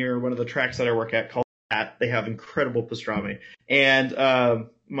down near one of the tracks that I work at called At. They have incredible pastrami. And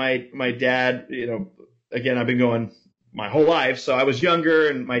my dad, again, I've been going my whole life, so I was younger,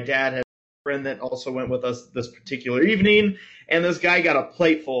 and my dad had a friend that also went with us this particular evening, and this guy got a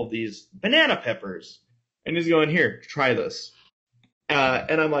plate full of these banana peppers. And he's going, here, try this.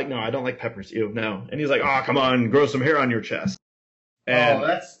 And I'm like, no, I don't like peppers. Ew, no. And he's like, oh, come on, grow some hair on your chest. And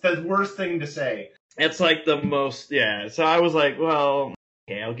that's the worst thing to say. It's the most, yeah. So I was like, well,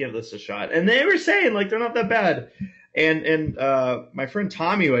 okay, I'll give this a shot. And they were saying, they're not that bad. And my friend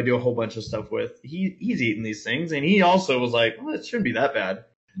Tommy, who I do a whole bunch of stuff with, he's eating these things. And he also was like, well, it shouldn't be that bad.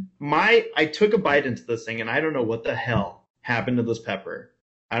 I took a bite into this thing, and I don't know what the hell happened to this pepper.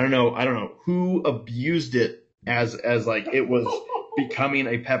 I don't know who abused it as it was becoming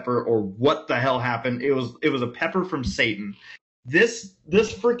a pepper, or what the hell happened. It was a pepper from Satan. This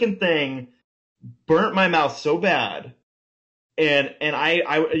freaking thing burnt my mouth so bad, and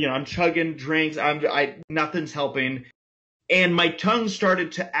I'm chugging drinks. Nothing's helping, and my tongue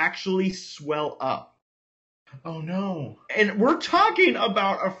started to actually swell up. Oh no! And we're talking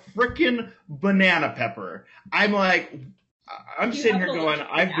about a freaking banana pepper. I'm sitting here going,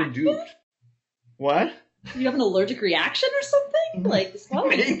 I've been duped. What? Do you have an allergic reaction or something?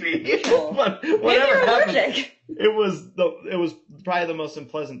 Maybe. But whatever Maybe you're happened, allergic. It was probably the most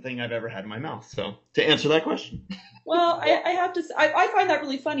unpleasant thing I've ever had in my mouth. So to answer that question. Well, I have to. I find that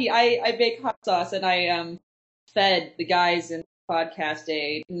really funny. I bake hot sauce, and I fed the guys in the podcast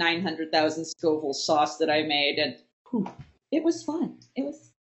a 900,000 Scoville sauce that I made, and it was fun. It was.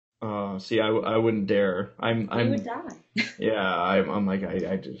 See, I wouldn't dare. You would die. Yeah, I'm like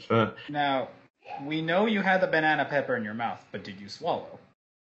I just. Now, we know you had the banana pepper in your mouth, but did you swallow?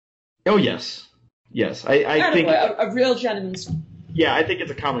 Oh yes. I think a real gentleman's. Yeah, I think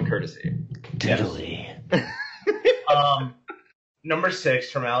it's a common courtesy. Totally. Number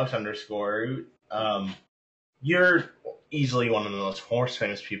 6 from Alex _. You're easily one of the most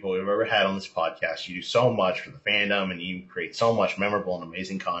famous people we've ever had on this podcast. You do so much for the fandom, and you create so much memorable and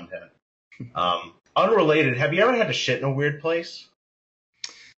amazing content. Unrelated, have you ever had to shit in a weird place?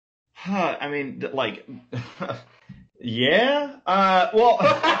 I mean, yeah. Well,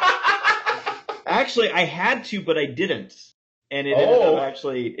 actually, I had to, but I didn't, and it ended up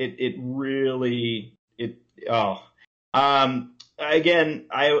actually. It really. Again,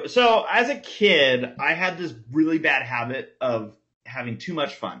 so as a kid, I had this really bad habit of having too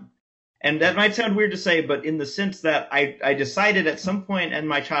much fun. And that might sound weird to say, but in the sense that I decided at some point in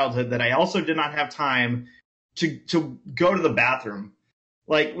my childhood that I also did not have time to go to the bathroom.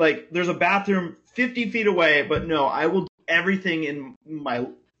 Like there's a bathroom 50 feet away, but no, I will do everything in my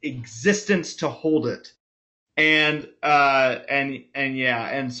existence to hold it. And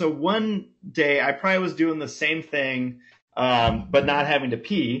so one day I probably was doing the same thing, but not having to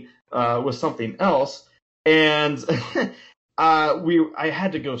pee, with something else. And, I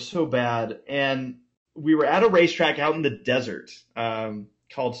had to go so bad, and we were at a racetrack out in the desert,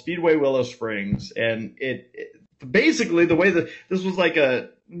 called Speedway Willow Springs. And basically the way that this was there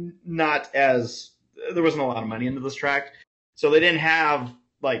wasn't a lot of money into this track. So they didn't have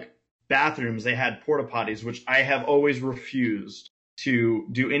bathrooms. They had porta potties, which I have always refused to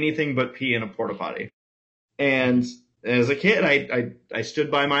do anything but pee in a porta potty. And as a kid, I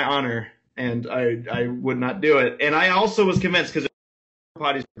stood by my honor, and I would not do it. And I also was convinced, because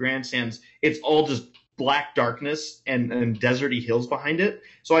porta potties, grandstands, it's all just black darkness and deserty hills behind it.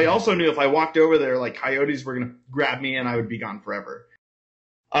 So I also knew if I walked over there, coyotes were going to grab me and I would be gone forever.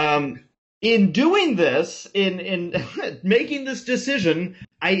 In doing this, in making this decision,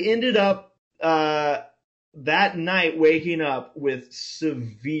 I ended up that night waking up with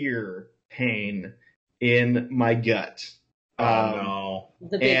severe pain in my gut. No.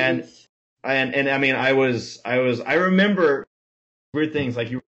 The big and I mean, I remember weird things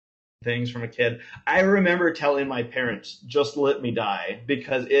things from a kid. I remember telling my parents, just let me die,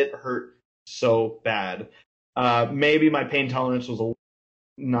 because it hurt so bad. Maybe my pain tolerance was a little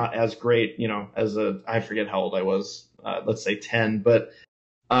not as great, as I forget how old I was, let's say 10, but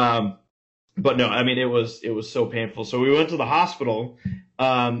no, I mean, it was so painful. So we went to the hospital,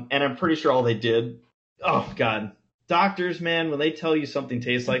 and I'm pretty sure all they did, oh God, doctors, man, when they tell you something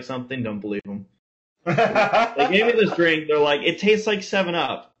tastes like something, don't believe them. They gave me this drink. They're like, it tastes like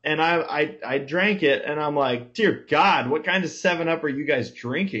 7-Up. And I drank it, and I'm like, dear God, what kind of 7-Up are you guys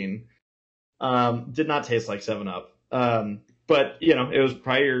drinking? Did not taste like 7-Up. But, it was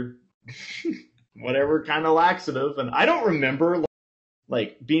probably your whatever kind of laxative. And I don't remember,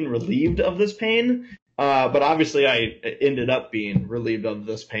 like being relieved of this pain. But obviously I ended up being relieved of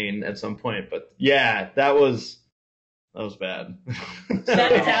this pain at some point. But yeah, that was bad.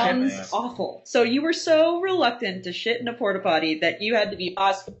 That sounds awful. So you were so reluctant to shit in a porta potty that you had to be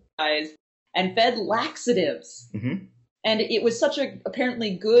hospitalized and fed laxatives. Mm-hmm. And it was such a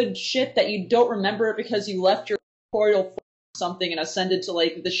apparently good shit that you don't remember it because you left your corporeal form or something and ascended to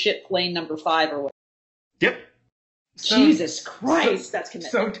like the shit plane number 5 or whatever. Yep. Jesus Christ, that's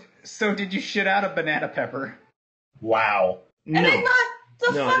commitment. So did you shit out a banana pepper? Wow. And I'm not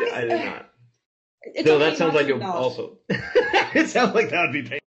the No, fucking... I did not. It's No, okay that sounds not like to it acknowledge. also. It sounds like that would be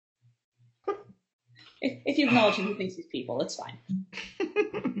painful. If you acknowledge him, he thinks he's people. It's fine.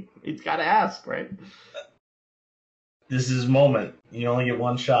 He's got to ask, right? This is his moment. You only get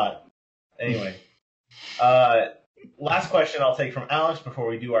one shot. Anyway. Last question I'll take from Alex before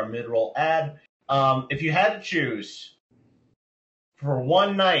we do our mid-roll ad. If you had to choose for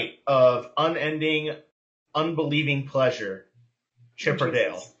one night of unending, unbelieving pleasure, Chip or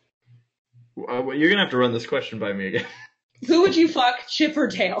Dale? Well, you're going to have to run this question by me again. Who would you fuck, Chip or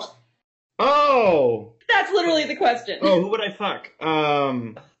Dale? Oh! That's literally the question. Oh, who would I fuck?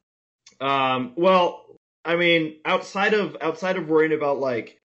 Well, I mean, outside of worrying about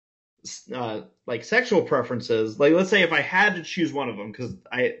like sexual preferences, like let's say if I had to choose one of them, because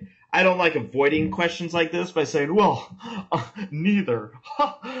I don't like avoiding questions like this by saying, well, neither.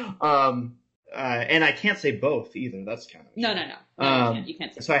 And I can't say both either. That's kind of No. You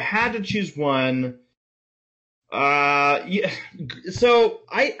can't say so I had to choose one. Yeah. So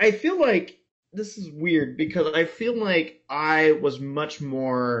I feel like this is weird because I feel like I was much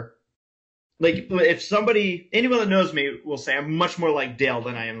more like if anyone that knows me will say I'm much more like Dale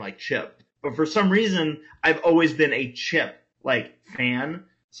than I am like Chip. But for some reason, I've always been a Chip fan.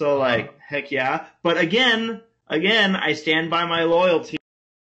 So heck yeah. But again, I stand by my loyalty.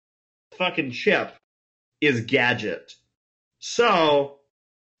 Fucking Chip is Gadget. So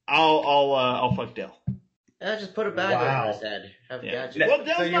I'll fuck Dale. Just put a bag over his head. Have Gadget. Well,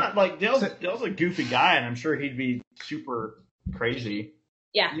 Dale's Dale's a goofy guy, and I'm sure he'd be super crazy.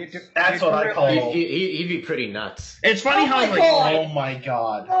 Yeah. That's what I call. He'd be pretty nuts. It's funny how oh my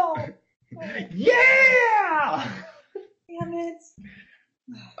god. Oh. Yeah. Damn it.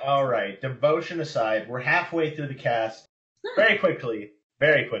 All right. Devotion aside, we're halfway through the cast. Very quickly.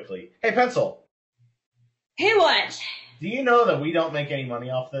 Hey, Pencil. Hey, what? Do you know that we don't make any money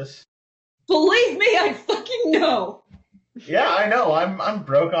off this? Believe me, I fucking know. Yeah, I know. I'm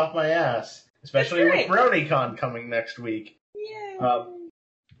broke off my ass, especially with That's BronyCon coming next week. Yeah.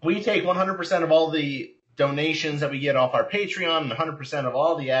 We take 100% of all the donations that we get off our Patreon and 100% of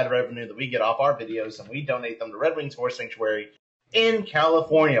all the ad revenue that we get off our videos, and we donate them to Red Wings Horse Sanctuary in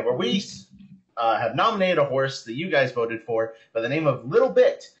California, where we have nominated a horse that you guys voted for by the name of Little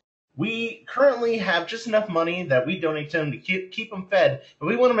Bit. We currently have just enough money that we donate to him to keep him fed, but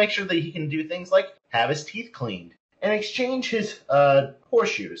we want to make sure that he can do things like have his teeth cleaned and exchange his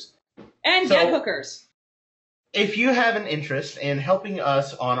horseshoes. And get hookers. If you have an interest in helping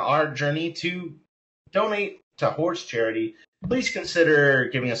us on our journey to donate to horse charity, please consider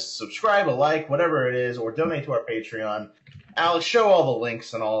giving us a subscribe, a like, whatever it is, or donate to our Patreon. Alex, show all the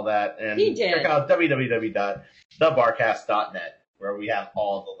links and all that, and check out www.thebarcast.net, where we have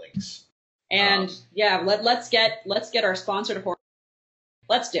all the links. And let's get our sponsor to horse.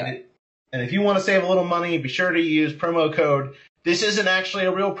 Let's do it. And if you want to save a little money, be sure to use promo code. This isn't actually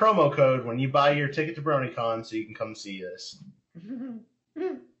a real promo code when you buy your ticket to BronyCon, so you can come see us.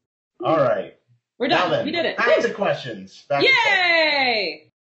 All right. We're done. Now then, We did it. Back to questions. Yay!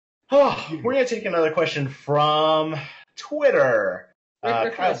 We're going to take another question from Twitter.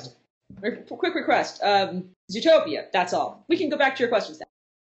 Quick request. Zootopia. That's all. We can go back to your questions now.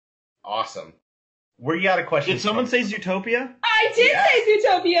 Awesome. We got a question. Did someone say Zootopia? I did say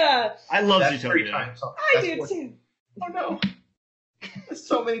Zootopia! I love That's 3 Zootopia. times. I do too. Oh no. There's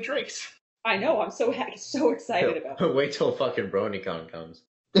so many drinks. I know. I'm so excited about it. Wait till fucking BronyCon comes.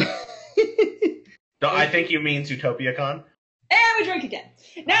 No, I think you mean ZootopiaCon. And we drink again.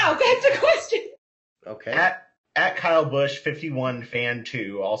 Now, back to question. Okay. At Kyle Bush 51 Fan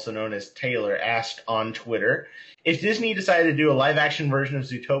 2, also known as Taylor, asked on Twitter, if Disney decided to do a live-action version of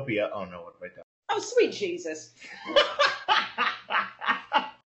Zootopia... Oh, no, what have I done? Oh, sweet Jesus.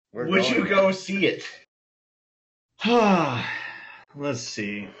 Would you go see it? Let's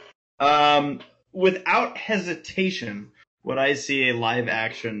see. Without hesitation, would I see a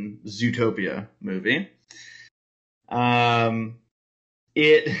live-action Zootopia movie? I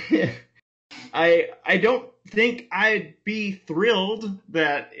don't think I'd be thrilled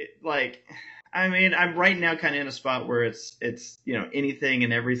that I'm right now kind of in a spot where it's anything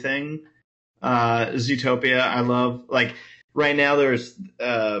and everything. Zootopia, I love. Like right now,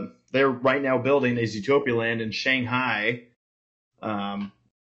 they're right now building a Zootopia land in Shanghai.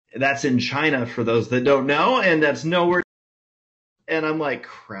 That's in China for those that don't know, and that's nowhere. And I'm like,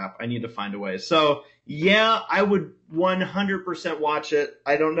 crap, I need to find a way. So yeah, I would 100% watch it.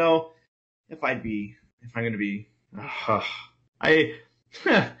 I don't know if I'm going to be.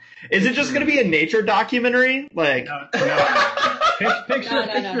 Is it just going to be a nature documentary? Like, no. Picture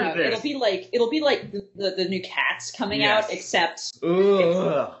this. It'll be like the new Cats coming out, except.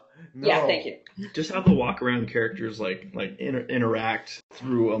 No. Yeah, thank you. Just have the walk around characters interact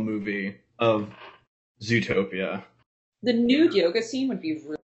through a movie of Zootopia. The nude yoga scene would be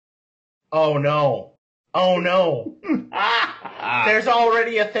really. Oh no! There's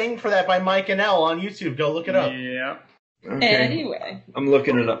already a thing for that by Mike and Elle on YouTube. Go look it up. Yeah. Okay. Anyway. I'm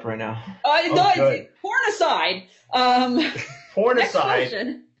looking it up right now. Porn aside. Porn Next aside,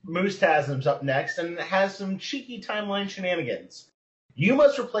 question. Moostasm's up next and has some cheeky timeline shenanigans. You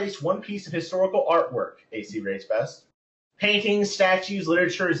must replace one piece of historical artwork, ACRacebest. Paintings, statues,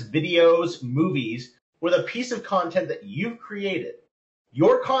 literatures, videos, movies, with a piece of content that you've created.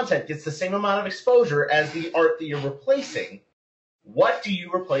 Your content gets the same amount of exposure as the art that you're replacing. What do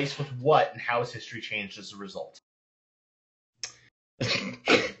you replace with what, and how has history changed as a result?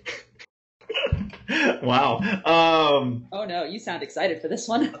 Wow. Oh no, you sound excited for this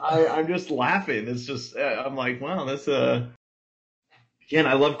one. I'm just laughing. It's just, I'm like, wow, that's again,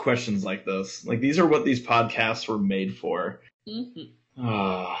 I love questions like this. Like, these are what these podcasts were made for. Mm-hmm.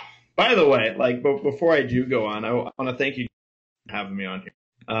 By the way, before I do go on, I want to thank you for having me on here.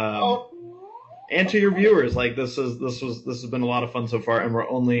 And to your viewers, this has been a lot of fun so far, and we're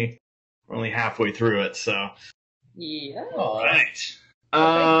only halfway through it, so. Yeah. All right.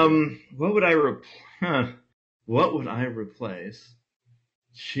 What would I replace?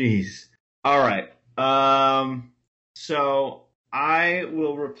 Jeez. All right. So I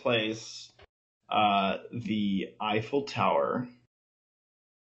will replace the Eiffel Tower.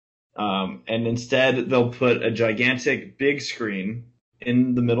 And instead they'll put a gigantic big screen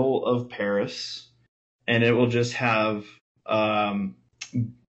in the middle of Paris, and it will just have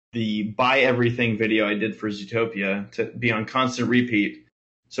the buy everything video I did for Zootopia to be on constant repeat.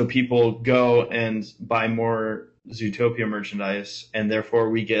 So people go and buy more Zootopia merchandise, and therefore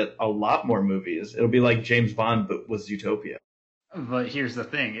we get a lot more movies. It'll be like James Bond, but with Zootopia. But here's the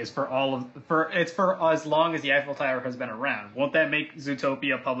thing: it's for as long as the Eiffel Tower has been around. Won't that make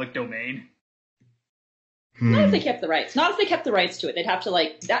Zootopia public domain? Not if they kept the rights. Not if they kept the rights to it. They'd have to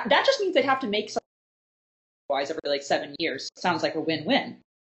that just means they'd have to make something otherwise every 7 years. Sounds like a win-win.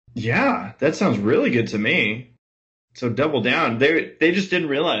 Yeah, that sounds really good to me. So double down. They just didn't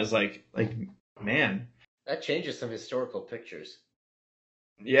realize man. That changes some historical pictures.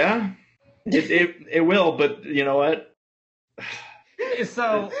 Yeah. It will, but you know what?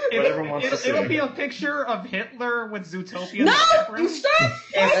 So it'll be a picture of Hitler with Zootopia. No! You stop!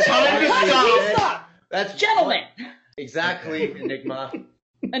 It's time to Stop! That's Gentlemen! Exactly, Enigma.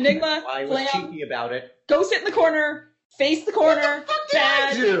 I was cheeky about it. Go sit in the corner. Face the corner. What did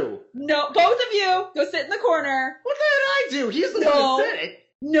I do? No, both of you, go sit in the corner. What did I do? He's the one that said it.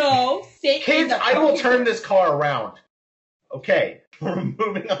 No, sit in Kids, the I will turn this car around. Okay, we're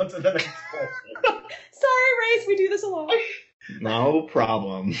moving on to the next question. Sorry, Race, we do this a lot. No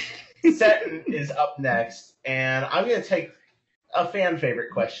problem. Seton is up next, and I'm going to take a fan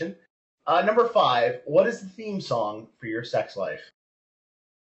favorite question. Number 5, what is the theme song for your sex life?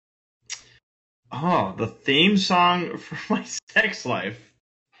 Oh, the theme song for my sex life.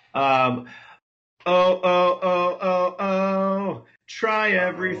 Try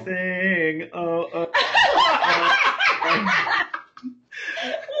everything.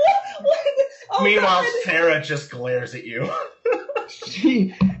 Meanwhile, Sarah just glares at you.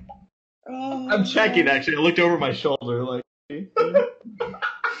 I'm checking, actually. I looked over my shoulder, like.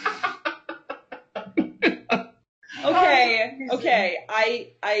 Okay.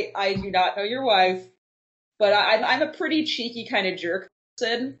 I do not know your wife, but I'm a pretty cheeky kind of jerk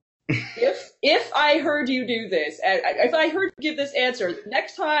person. If I heard you do this, if I heard you give this answer,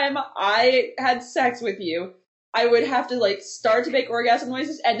 next time I had sex with you, I would have to like start to make orgasm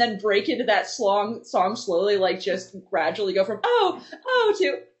noises and then break into that song slowly, like just gradually go from oh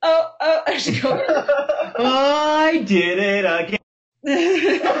to oh I should go. I did it again.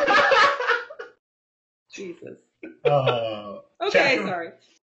 Jesus. Okay, sorry.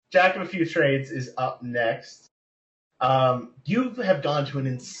 Jack of a Few Trades is up next. You have gone to an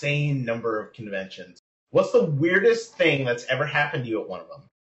insane number of conventions. What's the weirdest thing that's ever happened to you at one of them?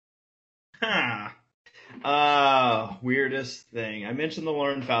 Weirdest thing. I mentioned the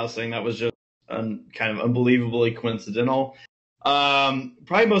Lauren Faust thing. That was just kind of unbelievably coincidental.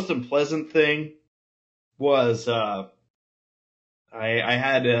 Probably most unpleasant thing was I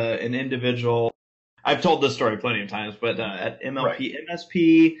had an individual. I've told this story plenty of times, but at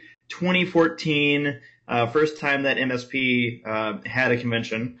MSP 2014, first time that MSP had a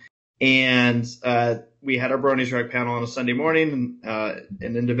convention, and we had our Bronies Rec panel on a Sunday morning, and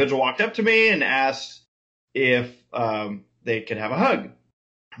an individual walked up to me and asked if they could have a hug.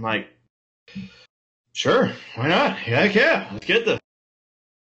 I'm like, sure, why not? Heck yeah, let's get this.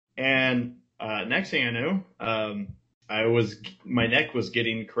 And next thing I knew, my neck was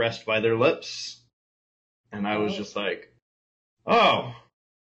getting caressed by their lips. And I was just like, oh,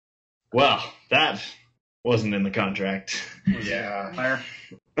 well, that wasn't in the contract. Yeah.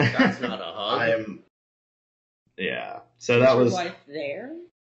 That's not a hug. Yeah. So that was. Your wife there?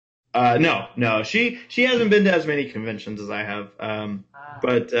 No. She hasn't been to as many conventions as I have.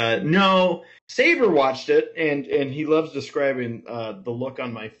 But no, Saber watched it, and he loves describing the look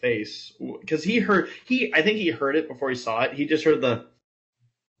on my face because I think he heard it before he saw it. He just heard the.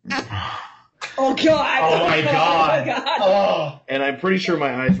 Oh God! Oh my God! Oh. And I'm pretty sure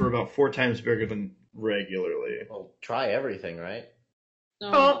my eyes were about 4 times bigger than regularly. Well, try everything, right?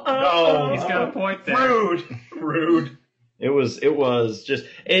 No, he's got a point there. Rude. It was just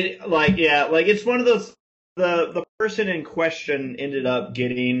it's one of those. The person in question ended up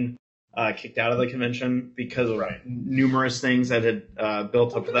getting kicked out of the convention because of numerous things that had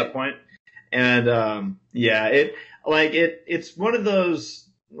built up to that point, and it's one of those.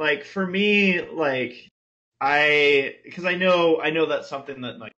 Like for me, like because I know that's something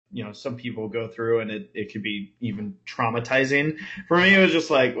that like some people go through, and it could be even traumatizing. For me, it was just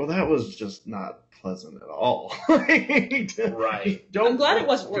like, well, that was just not pleasant at all. Right. I'm glad it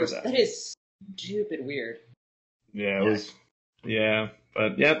wasn't worse. That is stupid weird. Yeah, it was. Yeah,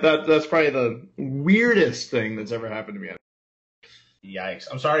 but yeah, that's probably the weirdest thing that's ever happened to me. Yikes!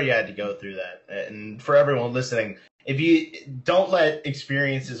 I'm sorry you had to go through that, and for everyone listening. If you don't let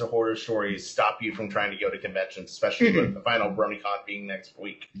experiences or horror stories stop you from trying to go to conventions, especially with the final BronyCon being next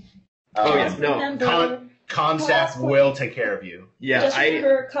week. Con staff will take care of you. Yeah, just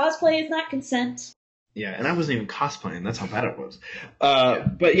remember, cosplay is not consent. Yeah, and I wasn't even cosplaying. That's how bad it was.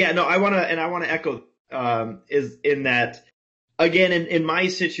 But yeah, no, I want to echo is in that again in my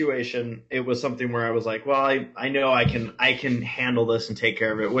situation, it was something where I was like, well, I know I can handle this and take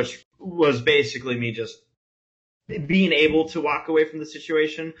care of it, which was basically me just being able to walk away from the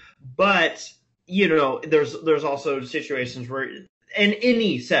situation. But there's also situations where in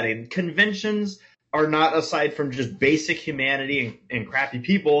any setting, conventions are not aside from just basic humanity and crappy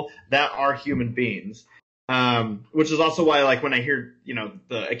people that are human beings. Which is also why, like, when I hear,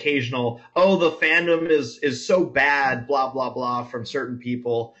 the occasional, oh, the fandom is so bad, blah, blah, blah, from certain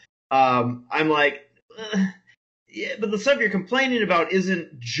people, I'm like, yeah, but the stuff you're complaining about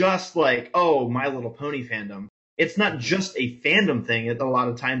isn't just like, oh, My Little Pony fandom. It's not just a fandom thing. A lot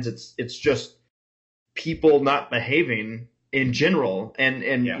of times it's just people not behaving in general,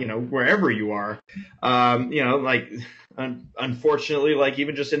 and wherever you are, like unfortunately, like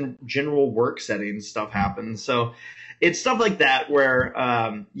even just in general work settings, stuff happens. So it's stuff like that where,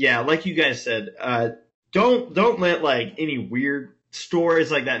 like you guys said, don't let like any weird stories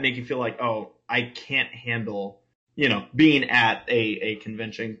like that make you feel like, oh, I can't handle, being at a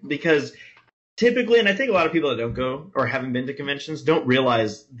convention, because typically, and I think a lot of people that don't go or haven't been to conventions don't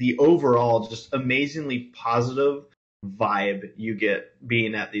realize the overall just amazingly positive vibe you get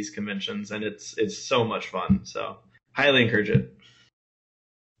being at these conventions, and it's so much fun. So highly encourage it.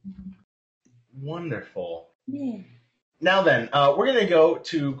 Wonderful. Yeah. Now then, we're going to go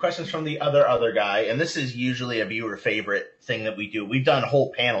to questions from the other guy, and this is usually a viewer favorite thing that we do. We've done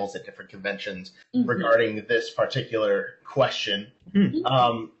whole panels at different conventions regarding this particular question.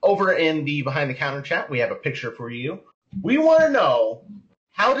 Over in the Behind the Counter chat, we have a picture for you. We want to know,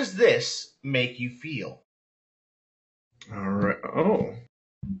 how does this make you feel? All right. Oh.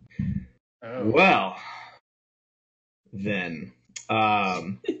 Well, then.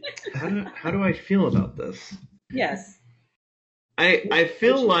 how do I feel about this? Yes. I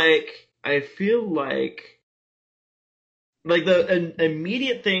feel like the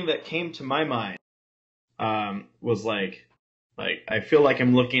immediate thing that came to my mind was like I feel like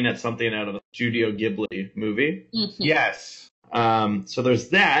I'm looking at something out of a Studio Ghibli movie. Mm-hmm. Yes. So there's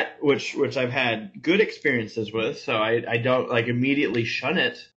that, which I've had good experiences with, so I don't like immediately shun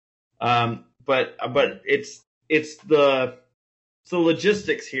it. But it's the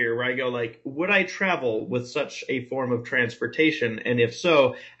logistics here where I go like, would I travel with such a form of transportation? And if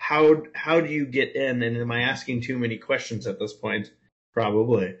so, how do you get in? And am I asking too many questions at this point?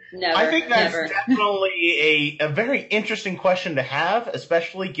 Probably. Never. I think that's never. definitely a very interesting question to have,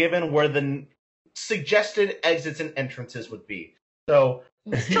 especially given where the suggested exits and entrances would be. So,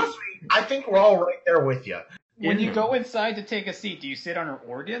 trust me, I think we're all right there with you. When you go inside to take a seat, do you sit on her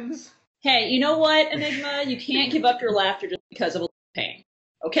organs? Hey, you know what, Enigma? You can't give up your laughter just because of a little pain.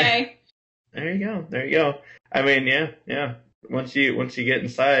 Okay? There you go. I mean, yeah. Once you get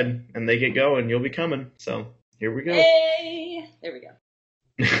inside and they get going, you'll be coming. So here we go. Hey! There we go.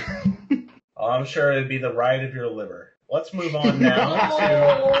 I'm sure it'd be the ride of your liver. Let's move on now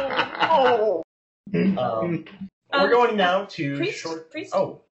to. We're going now to Priest, short. Priest?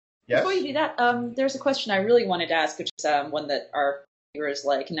 Oh, yes. Before you do that, there's a question I really wanted to ask, which is one that our viewers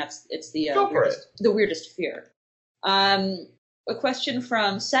like, and it's the weirdest fear. A question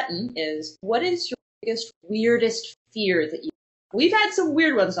from Seton is: what is your weirdest fear that you? We've had some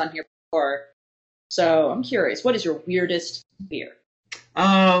weird ones on here before, so I'm curious. What is your weirdest fear?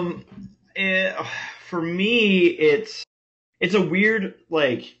 For me, it's a weird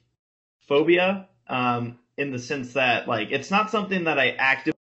like phobia. In the sense that like it's not something that I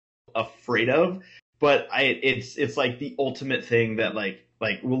actively afraid of, but it's like the ultimate thing that like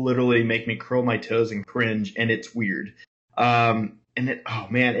will literally make me curl my toes and cringe, and it's weird. And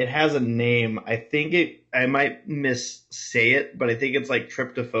it has a name. I think I might missay it, but I think it's like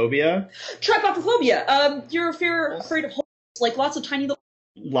tryptophobia. Trypophobia. You're afraid of holes, like lots of tiny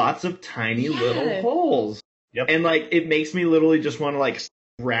little holes. Yep. And like it makes me literally just want to like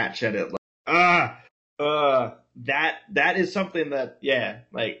scratch at it. Like, that is something that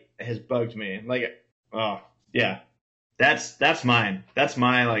like has bugged me. Like, that's mine. That's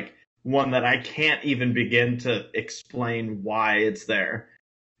my like one that I can't even begin to explain why it's there.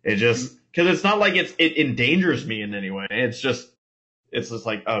 It just because it's not like it endangers me in any way. It's just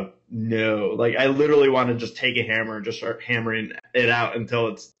like, oh no, like I literally want to just take a hammer and just start hammering it out until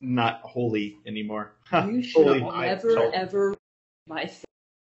it's not holy anymore. You should never ever my face.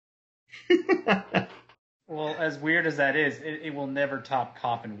 Well, as weird as that is, it will never top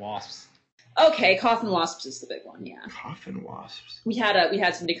coffin wasps. Okay, coffin wasps is the big one, yeah. Coffin wasps. We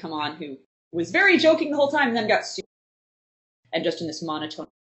had somebody come on who was very joking the whole time and then got super. And just in this monotone,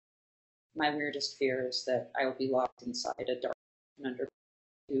 my weirdest fear is that I will be locked inside a dark and under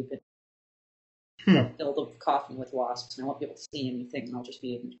tube and filled a coffin with wasps, and I won't be able to see anything, and I'll just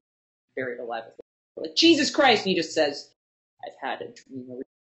be buried alive with it. Like, Jesus Christ! And he just says, I've had a dream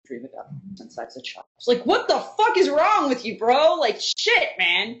about him since I was a child. It's like, what the fuck is wrong with you, bro? Like, shit,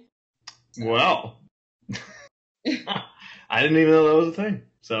 man. Well, I didn't even know that was a thing.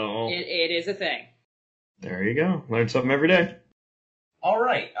 So it is a thing. There you go. Learn something every day. All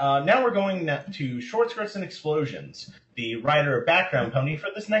right. Now we're going to Short Scripts and Explosions, the writer of Background Pony, for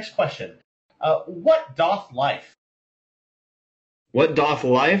this next question. What doth life? What doth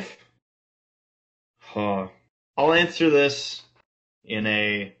life? I'll answer this in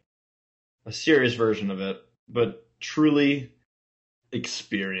a serious version of it, but truly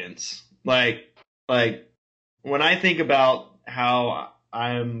experience. Like when I think about how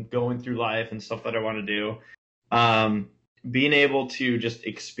I'm going through life and stuff that I want to do, being able to just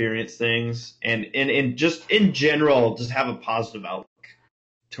experience things and just in general, just have a positive outlook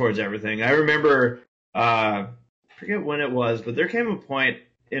towards everything. I remember, I forget when it was, but there came a point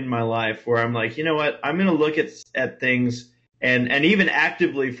in my life where I'm like, you know what, I'm going to look at things and even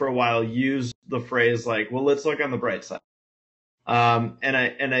actively for a while use the phrase like, well, let's look on the bright side. It's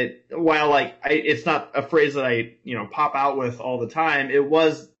not a phrase that I, pop out with all the time. It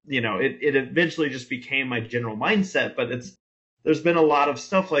was, it eventually just became my general mindset, but there's been a lot of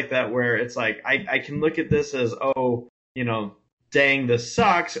stuff like that where it's like, I can look at this as, dang, this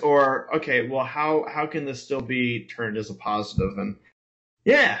sucks, or, okay, well, how can this still be turned as a positive? And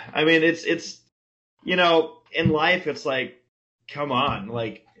yeah, I mean, it's, in life, it's like, come on,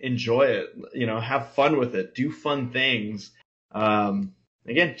 like, enjoy it, have fun with it, do fun things.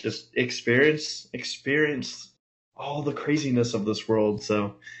 Again, just experience all the craziness of this world.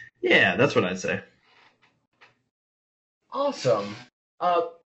 So yeah, that's what I'd say. Awesome.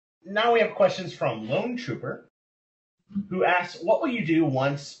 Now we have questions from Lone Trooper, who asks, what will you do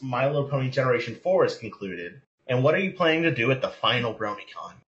once My Little Pony Generation 4 is concluded? And what are you planning to do at the final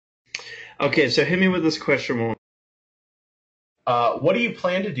BronyCon? Okay, so hit me with this question more. What do you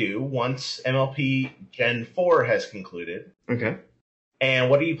plan to do once MLP Gen 4 has concluded? Okay. And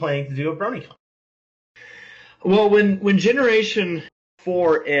what are you planning to do at BronyCon? Well, when Generation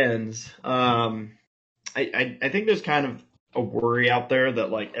 4 ends, I think there's kind of a worry out there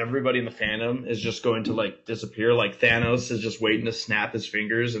that like everybody in the fandom is just going to like disappear. Like Thanos is just waiting to snap his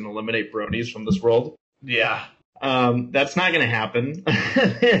fingers and eliminate bronies from this world. Yeah. That's not going to happen.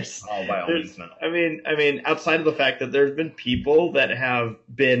 By all means, no. I mean, outside of the fact that there's been people that have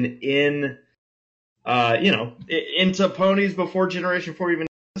been into ponies before Generation 4 even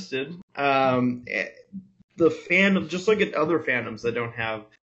existed. The fandom, just look at other fandoms that don't have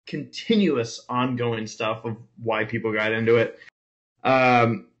continuous ongoing stuff of why people got into it.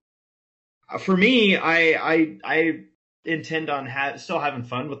 For me, I intend on still having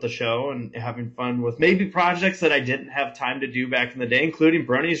fun with the show and having fun with maybe projects that I didn't have time to do back in the day, including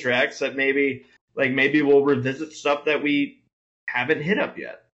Bronies Reacts, that maybe we'll revisit stuff that we haven't hit up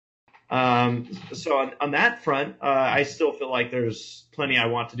yet. So on that front, I still feel like there's plenty I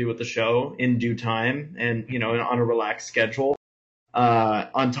want to do with the show in due time and, on a relaxed schedule.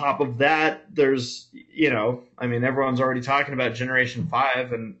 On top of that, there's, everyone's already talking about Generation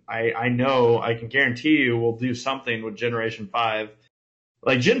 5, and I know, I can guarantee you we'll do something with Generation 5.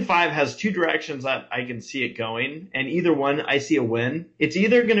 Like, Gen 5 has two directions that I can see it going, and either one, I see a win. It's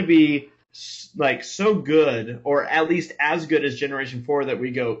either going to be, like, so good, or at least as good as Generation 4 that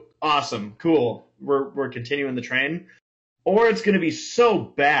we go, awesome, cool, we're continuing the train, or it's going to be so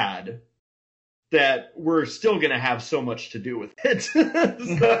bad that we're still going to have so much to do with it. So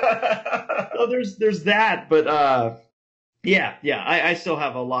there's that, but I still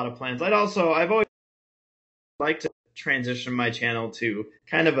have a lot of plans. I've always liked to transition my channel to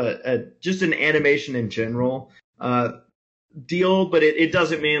kind of just an animation in general deal, but it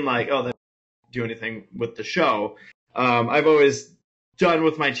doesn't mean like, that I don't do anything with the show. I've always done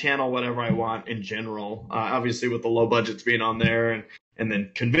with my channel whatever I want in general, obviously with the low budgets being on there and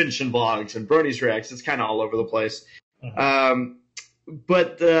then convention blogs and Bronies Reacts, it's kind of all over the place. Mm-hmm.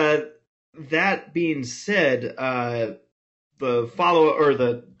 But that being said, the follow-up or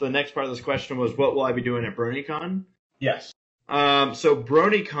the next part of this question was, what will I be doing at BronyCon? Yes. So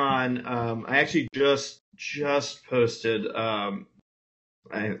BronyCon, I actually just posted. I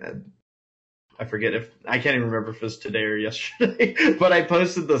forget I can't even remember if it was today or yesterday, but I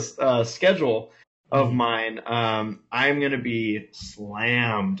posted this schedule of mine. I'm going to be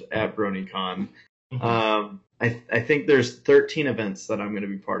slammed at BronyCon. Mm-hmm. I think there's 13 events that I'm going to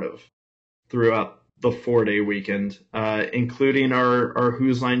be part of throughout the 4-day weekend, including our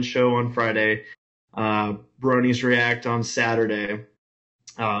Who's Line show on Friday, Bronies React on Saturday,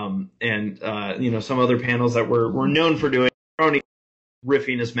 and some other panels that we're known for doing. Brony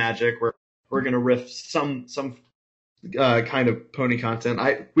riffing is magic. We're going to riff some kind of pony content.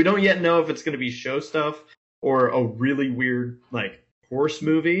 We don't yet know if it's going to be show stuff or a really weird like horse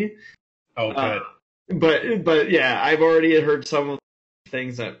movie. Oh, good. But yeah, I've already heard some of the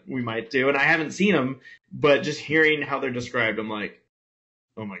things that we might do, and I haven't seen them. But just hearing how they're described, I'm like,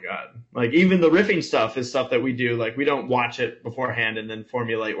 oh my god! Like even the riffing stuff is stuff that we do. Like we don't watch it beforehand and then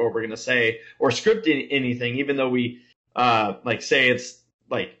formulate what we're going to say or script anything. Even though we say it's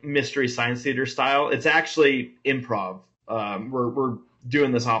like Mystery Science Theater style, it's actually improv. We're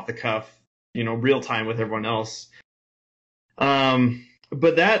doing this off the cuff, real time with everyone else.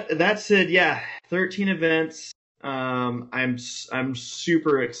 But that said, yeah, 13 events. I'm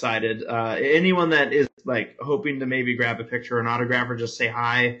super excited. Anyone that is like hoping to maybe grab a picture or an autograph or just say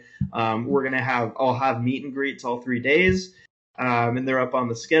hi, I'll have meet and greets all 3 days, and they're up on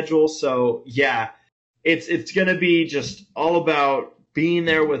the schedule. So yeah, it's gonna be just all about being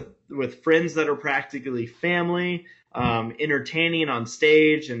there with friends that are practically family, entertaining on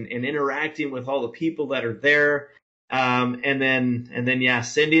stage and interacting with all the people that are there. And then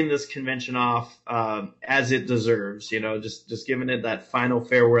sending this convention off, as it deserves, just giving it that final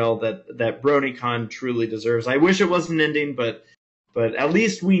farewell that BronyCon truly deserves. I wish it wasn't ending, but at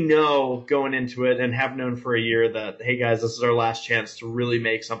least we know going into it and have known for a year that, hey guys, this is our last chance to really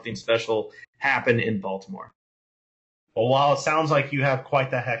make something special happen in Baltimore. Well, while it sounds like you have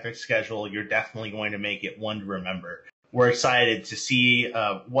quite the hectic schedule, you're definitely going to make it one to remember. We're excited to see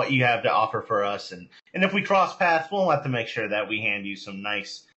what you have to offer for us. And if we cross paths, we'll have to make sure that we hand you some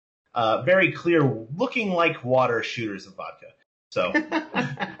nice, very clear, looking like water shooters of vodka. So,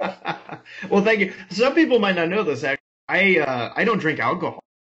 well, thank you. Some people might not know this. Actually, I don't drink alcohol.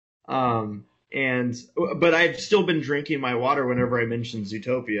 But I've still been drinking my water whenever I mention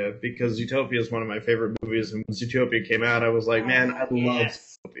Zootopia, because Zootopia is one of my favorite movies. And when Zootopia came out, I was like, man, I love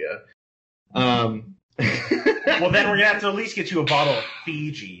Zootopia. Well, then we're gonna have to at least get you a bottle of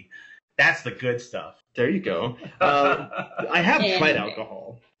Fiji. That's the good stuff. There you go. I have tried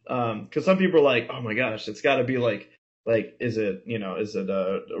alcohol, because some people are like, oh my gosh, it's got to be like, is it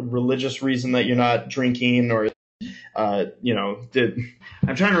a religious reason that you're not drinking, or I'm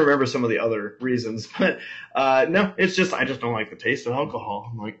trying to remember some of the other reasons, but no, it's just I just don't like the taste of alcohol.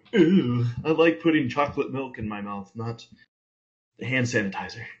 I'm like, ooh, I like putting chocolate milk in my mouth, not the hand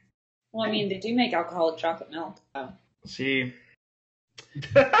sanitizer. Well, I mean, they do make alcoholic chocolate milk. Oh. See,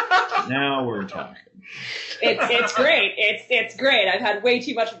 now we're talking. It's great. It's great. I've had way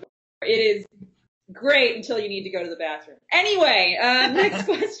too much of it. It is great until you need to go to the bathroom. Anyway, next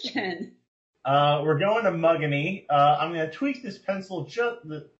question. We're going to Muggany. I'm going to tweak this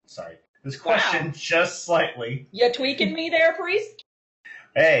this question just slightly. You tweaking me there, priest?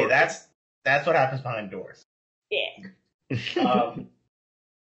 Hey, that's what happens behind doors. Yeah.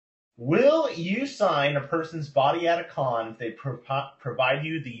 Will you sign a person's body at a con if they provide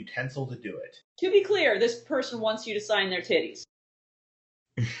you the utensil to do it? To be clear, this person wants you to sign their titties.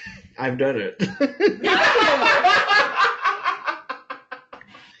 I've done it.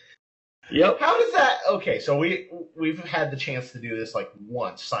 Yep. How does that? Okay, so we've had the chance to do this like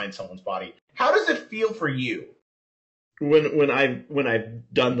once, sign someone's body. How does it feel for you? When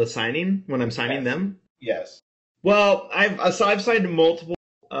I've done the signing, when I'm signing them? Yes. Well, I've signed multiple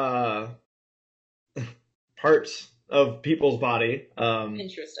parts of people's body.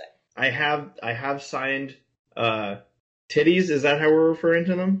 Interesting. I have signed titties. Is that how we're referring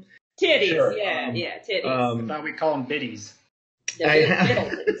to them? Titties. Sure. Yeah, titties. I thought we call them biddies. So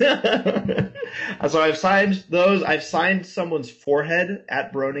I've signed those. I've signed someone's forehead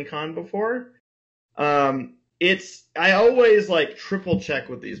at BronyCon before. I always like triple check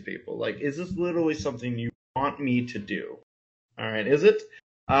with these people. Like, is this literally something you want me to do? All right, is it?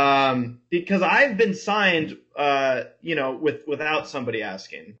 Because I've been signed, without somebody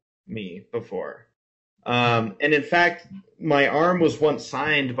asking me before. And in fact, my arm was once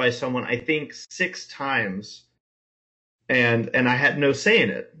signed by someone, I think 6 times. And I had no say in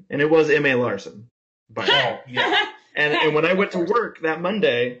it. And it was M.A. Larson. Yeah. And when I went to work that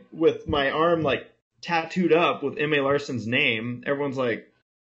Monday with my arm like tattooed up with M.A. Larson's name, everyone's like,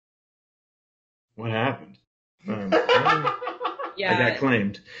 what happened? Yeah. I got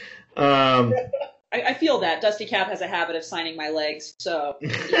claimed. I feel that. Dusty Cap has a habit of signing my legs, so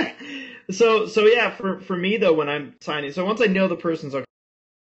yeah. so yeah, for me though, when I'm signing, so once I know the person's okay,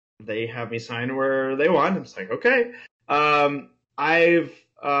 they have me sign where they want. I'm just like, okay.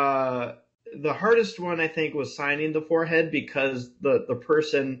 The hardest one I think was signing the forehead, because the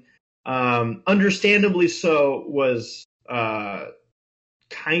person, understandably so, was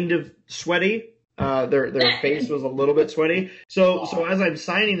kind of sweaty. Their face was a little bit sweaty. So as I'm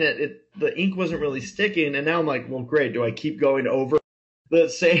signing it, the ink wasn't really sticking, and now I'm like, well, great. Do I keep going over the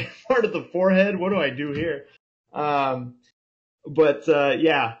same part of the forehead? What do I do here? But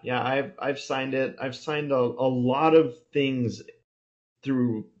I've signed it. I've signed a lot of things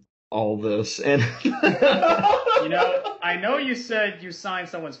through all this, and I know you said you signed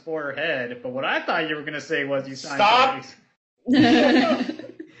someone's forehead, but what I thought you were going to say was you signed. Stop.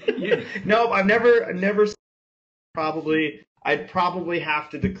 No, I've never. I'd probably have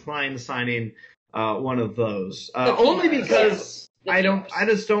to decline signing one of those, only because I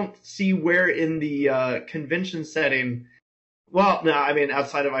just don't see where in the convention setting. Well, no, I mean,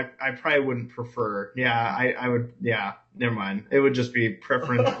 outside of, I probably wouldn't prefer. Yeah, I would. Yeah, never mind. It would just be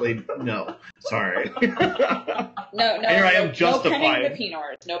preferentially no. Sorry. No. Here I am justified. No penning the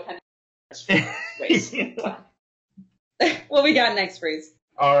penars. No penning. Wait. What we got next, Freeze?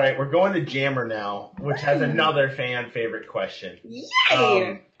 All right, we're going to Jammer now, which has another fan favorite question.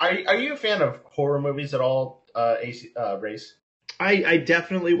 Yay! Are you a fan of horror movies at all, Race? I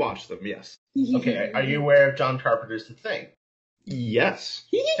definitely watch them. Yes. Okay. Are you aware of John Carpenter's The Thing? Yes.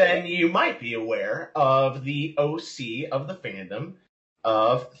 Then you might be aware of the OC of the fandom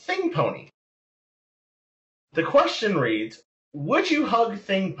of Thing Pony. The question reads, would you hug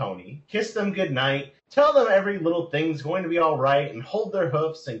Thing Pony, kiss them goodnight, tell them every little thing's going to be all right, and hold their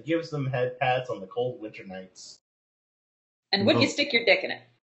hoofs and give them head pats on the cold winter nights? And would you stick your dick in it?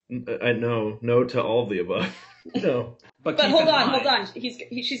 No to all of the above. No. But hold on.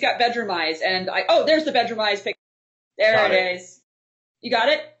 She's got bedroom eyes, and there's the bedroom eyes picture. There it is. You got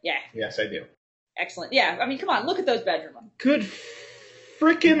it? Yeah. Yes, I do. Excellent. Yeah, I mean, come on, look at those bedroom eyes. Good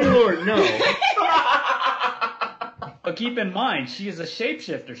freaking Lord, no. But keep in mind, she is a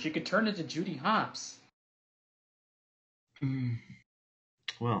shapeshifter. She could turn into Judy Hopps.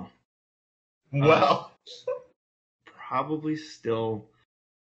 Well. Probably still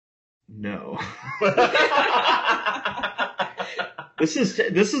no. This is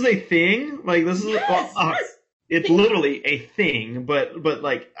a thing. Like this is Yes. it's literally a thing. But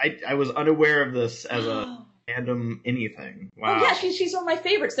like I was unaware of this as a random anything. Wow. Oh yeah, she's one of my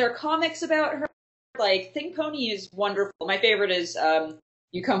favorites. There are comics about her. Like Thing Pony is wonderful. My favorite is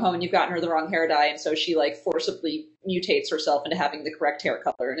you come home and you've gotten her the wrong hair dye, and so she like forcibly mutates herself into having the correct hair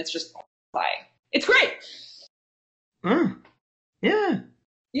color, and it's just horrifying. It's great. Yeah.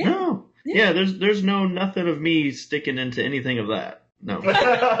 No. Yeah, there's nothing of me sticking into anything of that. No.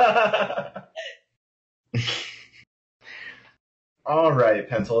 All right,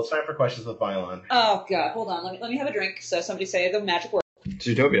 Pencil. It's time for questions with Bylon. Oh god, hold on. Let me have a drink. So somebody say the magic word.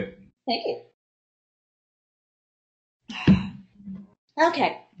 Zootopia. Thank you.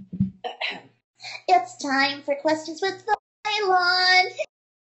 Okay. It's time for questions with Vylon.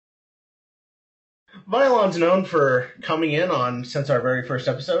 Vylon's known for coming in on since our very first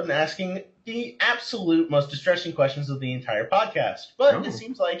episode and asking the absolute most distressing questions of the entire podcast. But It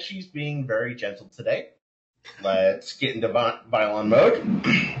seems like she's being very gentle today. Let's get into Vylon mode.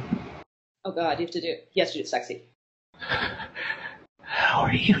 Oh god, you have to do it sexy. How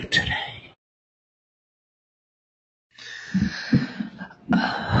are you today?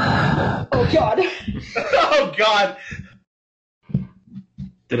 Oh god. Oh god.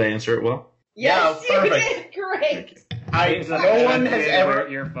 Did I answer it well? Yes, yeah, perfect. You did. Great. No one has ever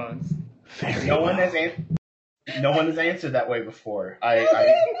earphones. No one has answered that way before.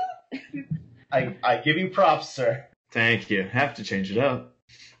 I give you props, sir. Thank you. Have to change it up.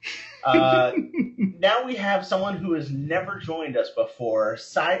 Now we have someone who has never joined us before,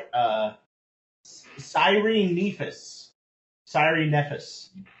 Syri Nephis.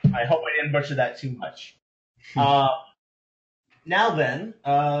 I hope I didn't butcher that too much. Now then,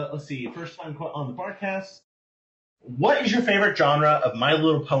 let's see. First time on the Barcast. What is your favorite genre of My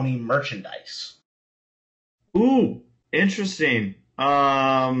Little Pony merchandise? Ooh, interesting.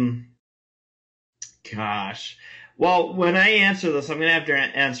 Gosh. Well, when I answer this, I'm going to have to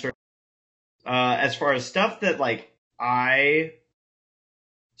answer as far as stuff that, like, So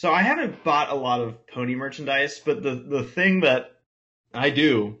I haven't bought a lot of pony merchandise, but the thing that I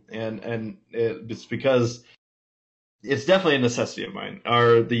do, and it's because it's definitely a necessity of mine,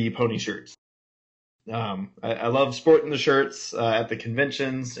 are the pony shirts. I love sporting the shirts at the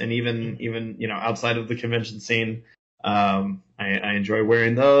conventions, and even outside of the convention scene. I enjoy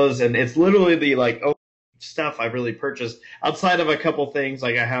wearing those, and it's literally the stuff I've really purchased outside of a couple things.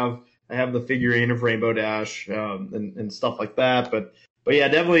 Like I have the figurine of Rainbow Dash and stuff like that, but yeah,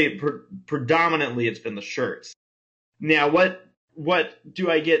 definitely predominantly it's been the shirts. Now, what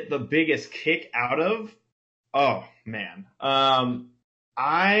do I get the biggest kick out of? Oh man.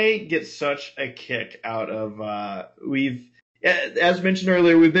 I get such a kick out of, as mentioned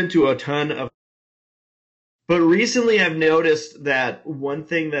earlier, we've been to a ton of, but recently I've noticed that one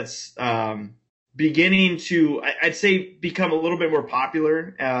thing that's beginning to, I'd say, become a little bit more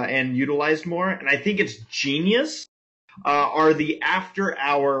popular and utilized more, and I think it's genius, are the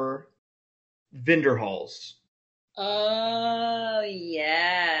after-hour vendor halls. Oh,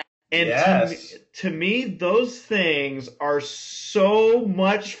 yeah. And yes. to me, those things are so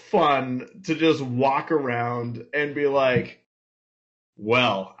much fun to just walk around and be like,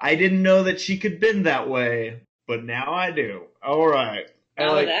 well, I didn't know that she could bend that way, but now I do. All right.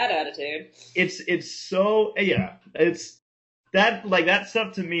 With that attitude. It's so, yeah, it's that, like, that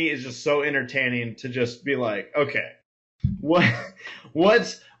stuff to me is just so entertaining to just be like, okay, what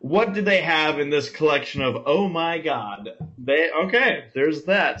do they have in this collection of, oh my god, there's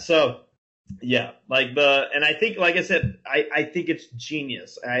that. So yeah, and I think, like I said, I think it's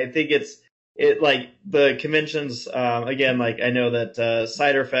genius. I think it like the conventions, again, like I know that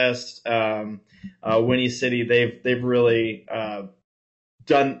Ciderfest, Winnie City, they've really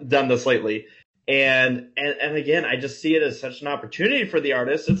done this lately. And again, I just see it as such an opportunity for the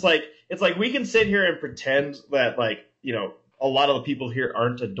artists. It's like we can sit here and pretend that, like, a lot of the people here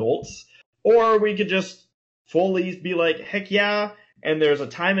aren't adults, or we could just fully be like, heck yeah, and there's a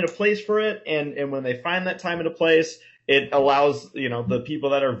time and a place for it, and when they find that time and a place, it allows, the people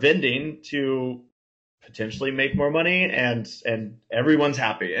that are vending to potentially make more money, and everyone's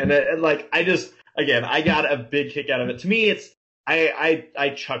happy. And I got a big kick out of it. To me, it's,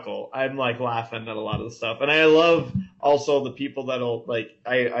 I chuckle. I'm like laughing at a lot of the stuff. And I love also the people that'll, like,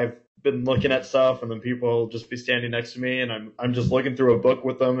 I've been looking at stuff, and then people will just be standing next to me, and I'm just looking through a book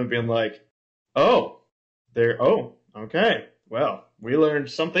with them and being like, oh, Okay. Well, we learned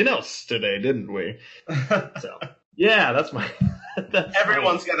something else today, didn't we? So, yeah, that's my...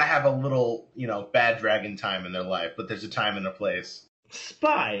 Everyone's got to have a little, bad dragon time in their life, but there's a time and a place.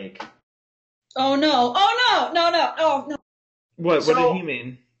 Spike. Oh no! Oh no! No! What did he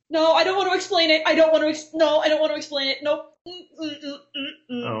mean? No, I don't want to explain it. I don't want to explain it. Nope.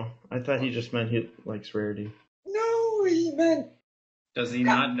 Oh, I thought he just meant he likes rarity. No, he meant... Does he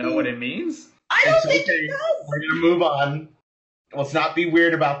not know what it means? I don't think he does. We're going to move on. Let's not be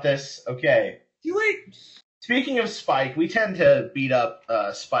weird about this. Okay. Wait. Speaking of Spike, we tend to beat up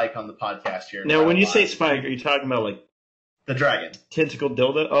Spike on the podcast here. Now, when you say Spike, are you talking about, like... The dragon. Tentacle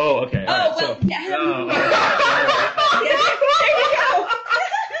dildo? Oh, okay. Oh, well,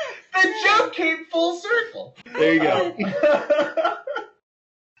 The joke came full circle. There you go.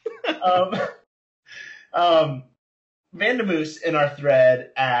 Vandamoose in our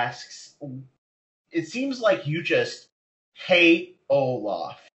thread asks, it seems like you just hate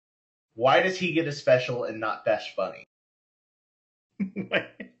Olaf. Why does he get a special and not Best Bunny?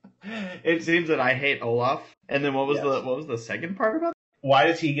 It seems that I hate Olaf. And then what was the second part about it? Why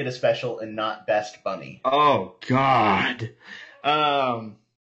does he get a special and not Best Bunny? Oh God.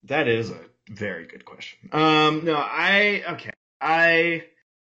 That is a very good question. I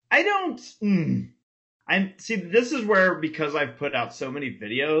don't. See, this is where, because I've put out so many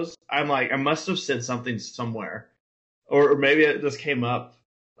videos, I'm like, I must have said something somewhere, or maybe it just came up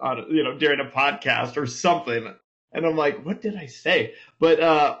on, during a podcast or something, and I'm like, what did I say? But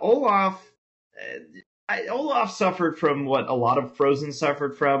Olaf suffered from what a lot of Frozen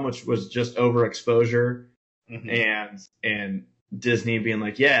suffered from, which was just overexposure, and Disney being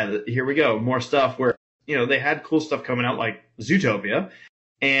like, yeah, here we go, more stuff. Where they had cool stuff coming out like Zootopia,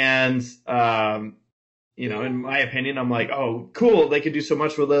 and in my opinion, I'm like, oh, cool, they could do so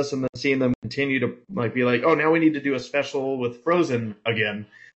much with this, and then seeing them continue to be like, oh, now we need to do a special with Frozen again.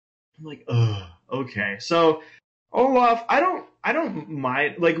 I'm like, ugh, okay. So Olaf, I don't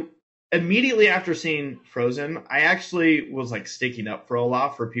mind. Like, immediately after seeing Frozen, I actually was like sticking up for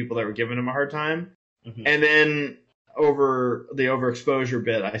Olaf for people that were giving him a hard time, and then over the overexposure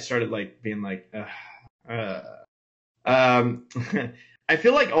bit, I started like being like, I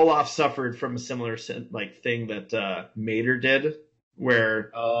feel like Olaf suffered from a similar like thing that Mater did,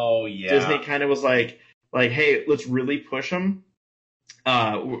 where Disney kind of was like, hey, let's really push him,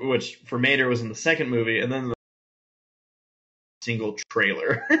 which for Mater was in the second movie, and then the single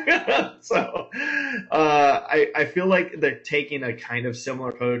trailer. So I feel like they're taking a kind of similar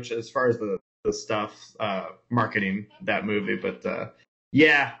approach as far as the stuff marketing that movie, but I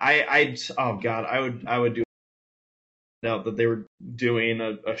would do out that they were doing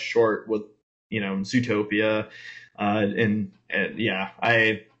a short with Zootopia, and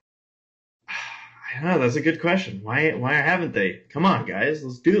I don't know, that's a good question. Why haven't they? Come on, guys,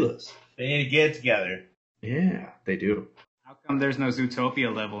 let's do this. They need to get it together. Yeah, they do. How come there's no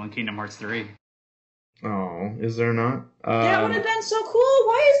Zootopia level in Kingdom Hearts 3? Oh, is there not? That would have been so cool.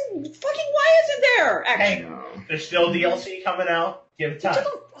 Why isn't there? Actually, no. There's still DLC coming out. Give it time.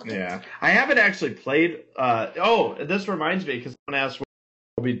 Yeah, I haven't actually played. This reminds me, because someone asked what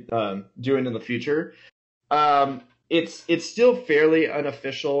we'll be doing in the future. It's still fairly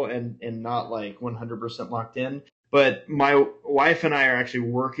unofficial and not like 100% locked in. But my wife and I are actually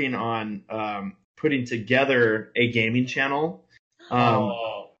working on putting together a gaming channel.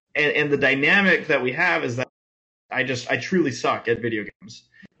 And the dynamic that we have is that I truly suck at video games.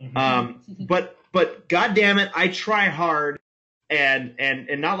 But God damn it, I try hard, and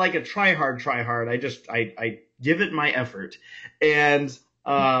not like a try hard. I give it my effort, and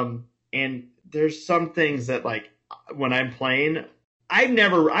there's some things that, like, when I'm playing, I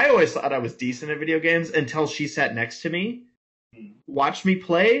always thought I was decent at video games until she sat next to me, watched me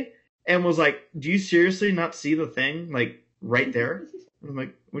play, and was like, "Do you seriously not see the thing, like, right there?" I'm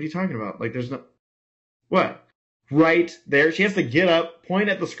like, "What are you talking about? Like, there's no... What? Right there?" She has to get up, point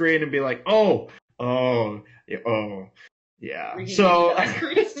at the screen, and be like, oh, yeah. So...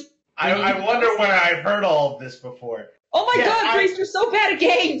 I wonder where I've heard all of this before. Oh my God, Grace, you're so bad at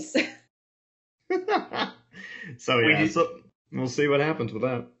games! So we'll see what happens with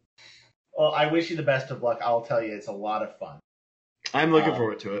that. Well, I wish you the best of luck. I'll tell you, it's a lot of fun. I'm looking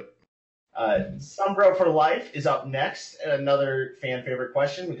forward to it. Sunbro for Life is up next. Another fan favorite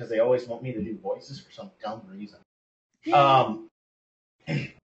question, because they always want me to do voices for some dumb reason.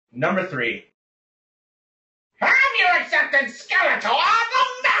 Number 3. Have you accepted Skeletor, the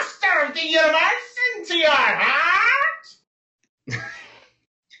master of the universe, into your heart?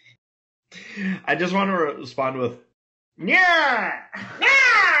 I just want to respond with, yeah.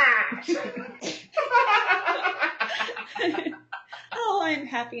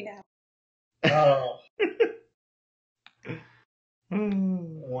 happy now. Oh.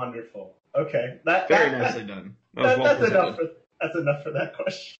 Wonderful. Okay. Very nicely done. That's enough for that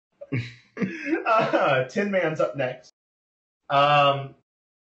question. Tin Man's up next.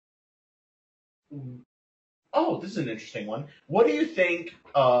 This is an interesting one. What do you think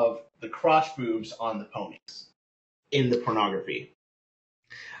of the crotch boobs on the ponies in the pornography?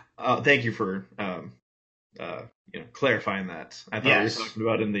 Thank you for clarifying that. I thought you were talking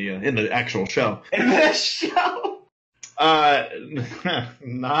about in the actual show. In the show.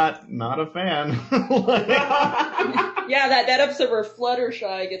 Not a fan. Yeah, that episode where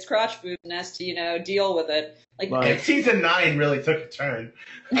Fluttershy gets crotch boobs and has to, deal with it. Like season 9 really took a turn.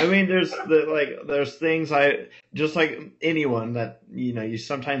 I mean, there's things just like anyone that you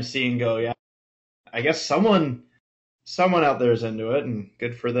sometimes see and go, yeah, I guess someone out there is into it and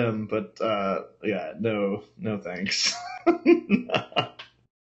good for them, but yeah, no thanks.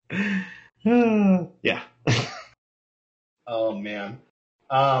 Yeah. Oh man.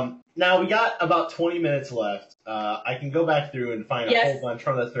 Now we got about 20 minutes left. I can go back through and find a whole bunch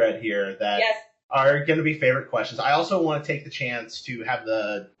from the thread here that are going to be favorite questions. I also want to take the chance to have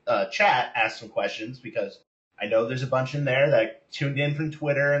the chat ask some questions because I know there's a bunch in there that tuned in from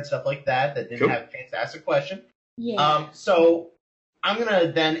Twitter and stuff like that didn't have a chance to ask a question. Yeah. So I'm going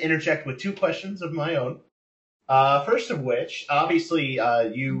to then interject with 2 questions of my own. First of which, obviously,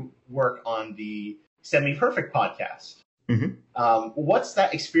 you work on the Semi-Perfect podcast. Mm-hmm. What's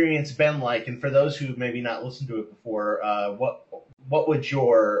that experience been like? And for those who maybe not listened to it before, what would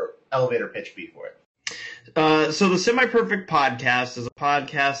your elevator pitch be for it? So the Semi-Perfect podcast is a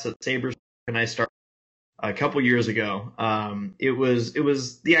podcast that Saber and I started a couple years ago. It was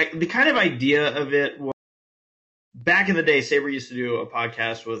the kind of idea of it was back in the day. Saber used to do a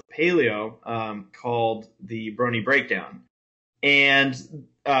podcast with Paleo called the Brony Breakdown, and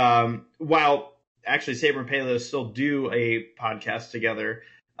while actually Saber and Paleo still do a podcast together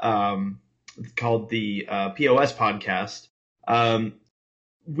called the POS podcast. I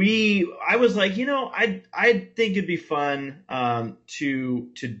was like, I think it'd be fun to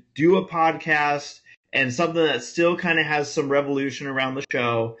do a podcast and something that still kind of has some revolution around the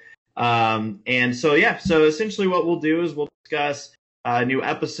show. And so essentially what we'll do is we'll discuss new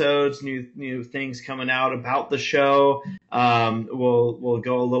episodes, new things coming out about the show. We'll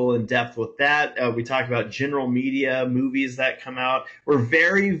go a little in depth with that. We talk about general media, movies that come out. We're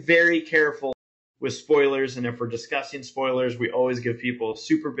very, very careful with spoilers, and if we're discussing spoilers, we always give people a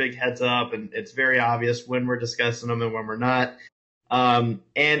super big heads up, and it's very obvious when we're discussing them and when we're not. And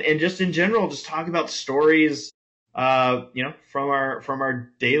just in general, just talk about stories, from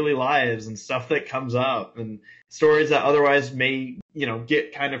our daily lives and stuff that comes up, and stories that otherwise may,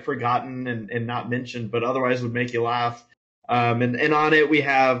 get kind of forgotten and not mentioned, but otherwise would make you laugh. And on it we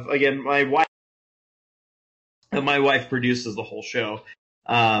have, again, my wife produces the whole show.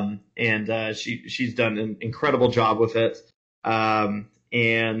 And she's done an incredible job with it. And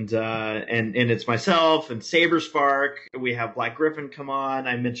it's myself and Saber Spark. We have Black Griffin come on.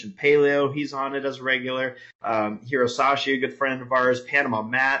 I mentioned Paleo. He's on it as a regular. Hirosashi, a good friend of ours. Panama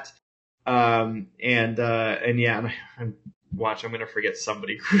Matt. I'm going to forget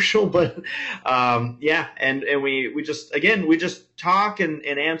somebody crucial, but, and we just talk and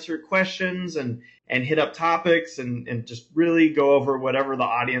answer questions and hit up topics and just really go over whatever the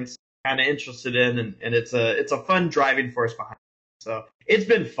audience is kind of interested in. And it's a fun driving force behind it. So it's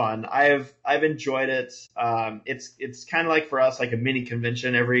been fun. I've enjoyed it. It's kind of like for us, like a mini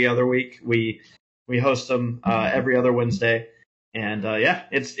convention every other week. We host them, every other Wednesday. And,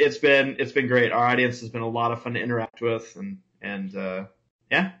 it's been great. Our audience has been a lot of fun to interact with and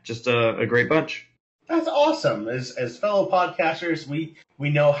just a great bunch. That's awesome. As fellow podcasters, we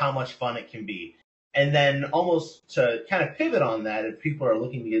know how much fun it can be. And then almost to kind of pivot on that, if people are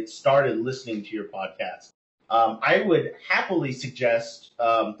looking to get started listening to your podcast, I would happily suggest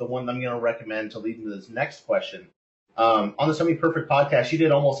the one I'm going to recommend to lead into this next question. On the Semi-Perfect podcast, you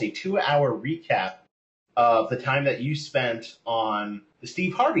did almost a 2-hour recap of the time that you spent on the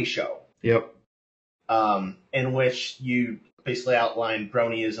Steve Harvey show. Yep. In which you basically outlined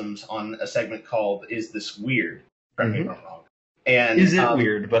bronyisms on a segment called "Is This Weird?" Correct me if I'm wrong. And is it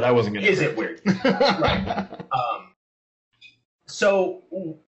weird? But I wasn't going to. Is it weird? Right. So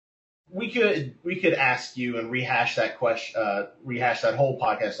we could ask you and rehash that question, rehash that whole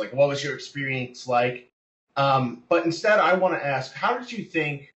podcast. Like, what was your experience like? But instead, I want to ask, how did you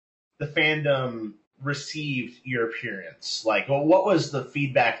think the fandom received your appearance? Like, well, what was the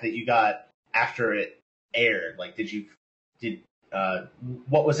feedback that you got after it aired? Like,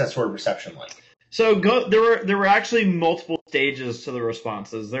 what was that sort of reception like? So there were actually multiple stages to the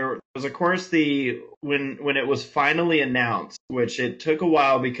responses. There was, of course, when it was finally announced, which it took a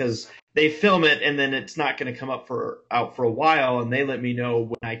while because they film it and then it's not going to come out for a while, and they let me know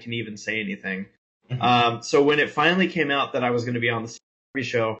when I can even say anything. Mhm. So when it finally came out that I was going to be on the Steve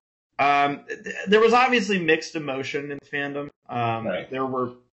show, there was obviously mixed emotion in the fandom. Right. There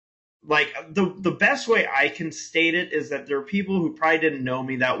were the best way I can state it is that there are people who probably didn't know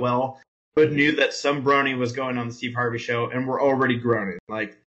me that well, but knew that some brony was going on the Steve Harvey show and were already groaning.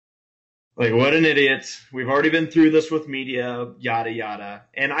 Like what an idiot. We've already been through this with media, yada, yada.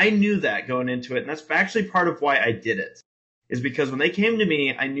 And I knew that going into it. And that's actually part of why I did it, is because when they came to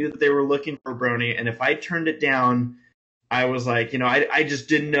me, I knew that they were looking for a brony. And if I turned it down, I was like, I just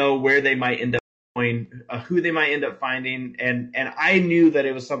didn't know where they might end up going, who they might end up finding. And I knew that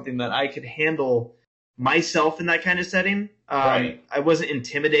it was something that I could handle myself in that kind of setting. Right. I wasn't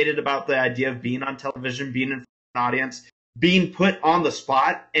intimidated about the idea of being on television, being in front of an audience, being put on the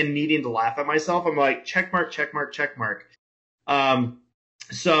spot and needing to laugh at myself. I'm like, check mark, check mark, check mark.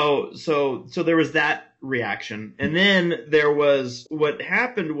 So there was that reaction. And then what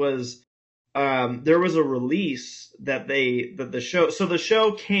happened was, there was a release that the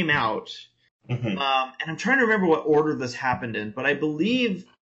show came out. Mhm. And I'm trying to remember what order this happened in, but I believe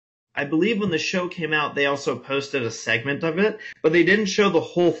when the show came out, they also posted a segment of it, but they didn't show the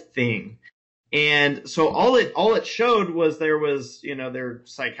whole thing. And so all it showed was there was, their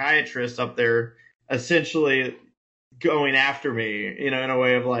psychiatrist up there essentially going after me, in a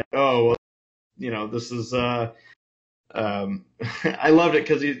way of like, oh, well, this is, I loved it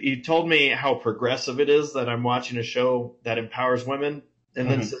because he told me how progressive it is that I'm watching a show that empowers women. And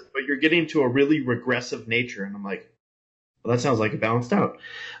then said, but you're getting to a really regressive nature. And I'm like, well, that sounds like it balanced out.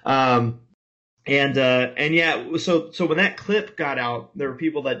 And yeah, so when that clip got out, there were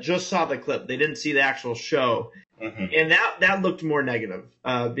people that just saw the clip. They didn't see the actual show. Mhm. And that looked more negative,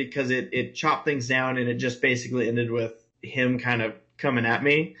 because it chopped things down and it just basically ended with him kind of coming at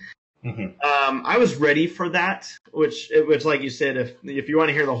me. Mhm. I was ready for that, which like you said, if you want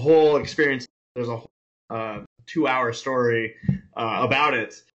to hear the whole experience, there's a whole 2-hour story about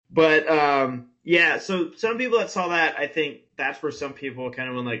it. But yeah, so some people that saw that, I think that's where some people kind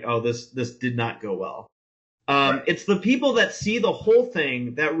of went like, oh, this did not go well. Right. It's the people that see the whole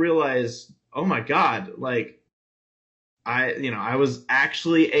thing that realize, oh my God, like I was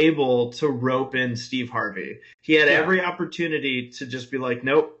actually able to rope in Steve Harvey. He had every opportunity to just be like,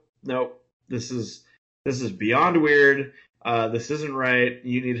 nope, this is beyond weird. This isn't right.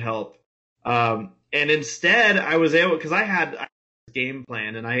 You need help. And instead, I was able, because I had a game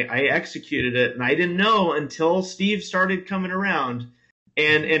plan and I executed it, and I didn't know until Steve started coming around.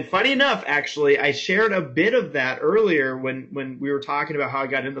 And funny enough, actually, I shared a bit of that earlier when we were talking about how I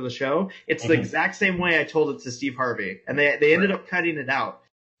got into the show. It's the exact same way I told it to Steve Harvey, and they ended up cutting it out.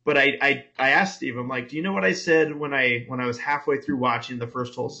 But I asked Steve, I'm like, do you know what I said when I was halfway through watching the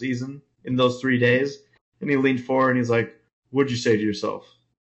first whole season in those 3 days? And he leaned forward and he's like, what'd you say to yourself?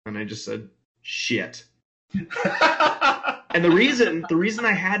 And I just said, shit. And the reason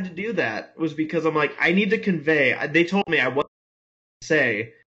I had to do that was because I'm like, I need to convey. They told me I wasn't going to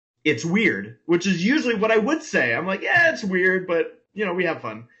say it's weird, which is usually what I would say. I'm like, yeah, it's weird, but we have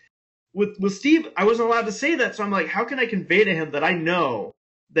fun. With Steve, I wasn't allowed to say that, so I'm like, how can I convey to him that I know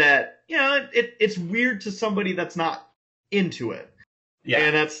that it's weird to somebody that's not into it? Yeah.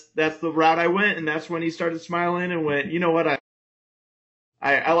 And that's the route I went, and that's when he started smiling and went, you know what,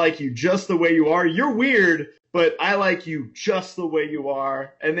 I like you just the way you are. You're weird, but I like you just the way you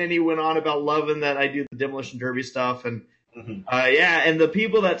are. And then he went on about loving that I do the Demolition Derby stuff, and and the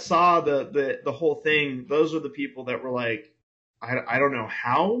people that saw the whole thing, those are the people that were like, I don't know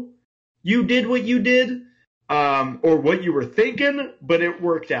how you did what you did, or what you were thinking, but it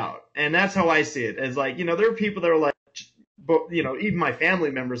worked out. And that's how I see it. As like, there are people that are like, but even my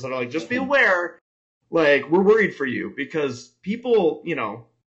family members that are like, just be aware, like, we're worried for you, because people,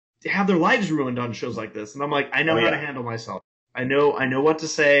 have their lives ruined on shows like this. And I'm like, I know how to handle myself. I know what to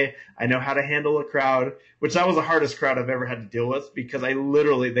say. I know how to handle a crowd, which that was the hardest crowd I've ever had to deal with, because they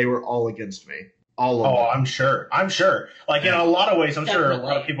were all against me. All of them. I'm sure. Like, in a lot of ways, I'm sure a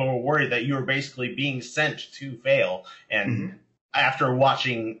lot of people were worried that you were basically being sent to fail. And after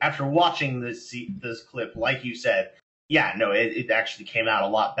watching this clip, like you said, yeah, no, it actually came out a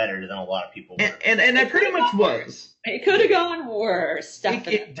lot better than a lot of people were. And I pretty much was. It could have gone worse.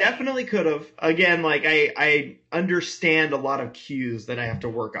 Definitely. It definitely could have. Again, like, I understand a lot of cues that I have to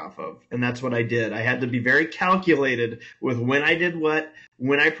work off of, and that's what I did. I had to be very calculated with when I did what,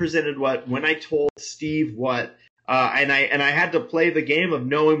 when I presented what, when I told Steve what. And I had to play the game of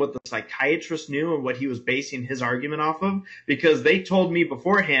knowing what the psychiatrist knew and what he was basing his argument off of, because they told me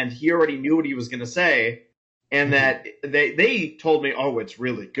beforehand he already knew what he was going to say, and that they told me, oh, it's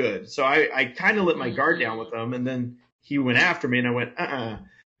really good. So I kind of let my guard down with them, and then he went after me, and I went,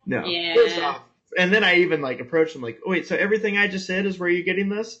 no. Yeah. And then I even approached him oh, wait, so everything I just said is where you're getting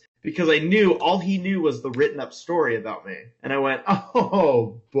this? Because I knew all he knew was the written up story about me. And I went,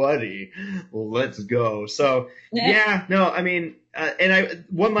 oh, buddy, let's go. So, yeah, no, I mean,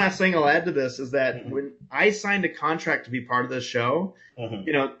 one last thing I'll add to this is that when I signed a contract to be part of this show,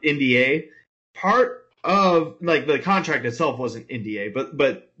 NDA, part of, the contract itself wasn't NDA,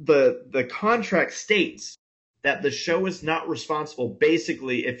 but the contract states that the show is not responsible,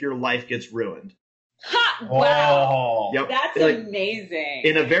 basically, if your life gets ruined. Ha! Wow. Yep. That's amazing.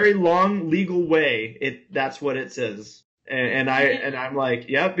 In a very long legal way, that's what it says. And I'm like,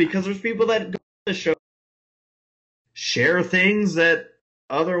 yep, because there's people that go to the show share things that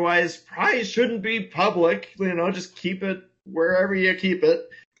otherwise probably shouldn't be public, just keep it wherever you keep it.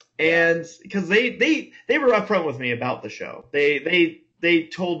 And because they were upfront with me about the show. They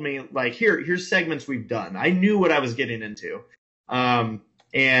told me here's segments we've done. I knew what I was getting into.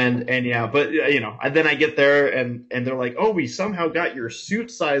 And yeah, but then I get there and they're like, oh, we somehow got your suit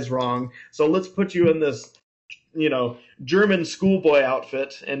size wrong, so let's put you in this, German schoolboy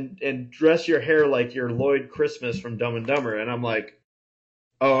outfit and dress your hair like you're Lloyd Christmas from Dumb and Dumber. And I'm like,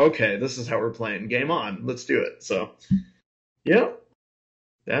 oh, okay, this is how we're playing. Game on, let's do it. So, yeah,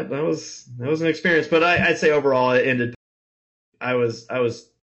 that was an experience. But I'd say overall it ended. I was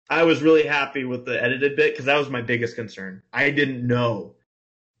really happy with the edited bit, because that was my biggest concern. I didn't know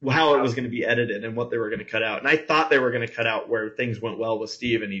how it was going to be edited and what they were going to cut out. And I thought they were going to cut out where things went well with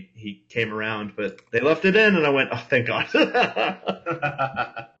Steve and he came around, but they left it in, and I went, oh, thank God.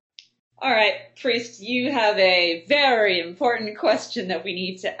 All right, Priest, you have a very important question that we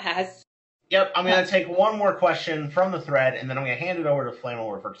need to ask. Yep, I'm going to take one more question from the thread, and then I'm going to hand it over to Flame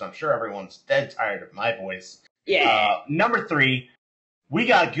Warfare, because I'm sure everyone's dead tired of my voice. Yeah. Number 3, we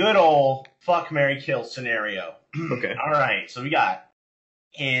got good old fuck, marry, kill scenario. Okay. All right, so we got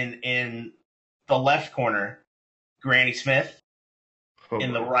in the left corner, Granny Smith.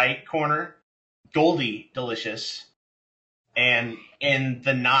 In the right corner, Goldie Delicious. And in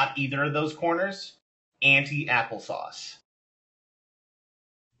the not either of those corners, Auntie Applesauce.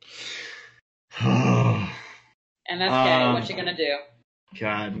 And that's okay. What you gonna do?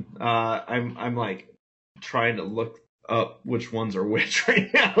 God, I'm trying to look up which ones are which right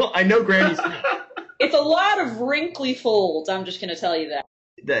now. I know Granny's. It's a lot of wrinkly folds. I'm just gonna tell you that.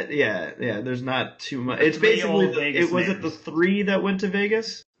 Yeah. There's not too much. It's basically was it the 3 that went to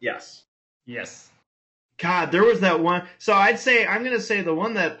Vegas? Yes. God, there was that one. So I'm gonna say the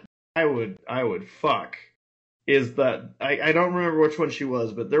one that I would fuck is that I don't remember which one she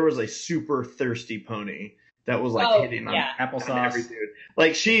was, but there was a super thirsty pony that was hitting on Applesauce. On every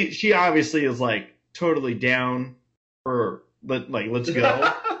dude. She obviously is totally down for let's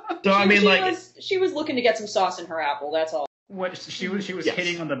go. So she was looking to get some sauce in her apple. That's all. What she was Yes.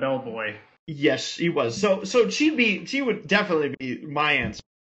 hitting on the bellboy. Yes, she was. So she would definitely be my answer,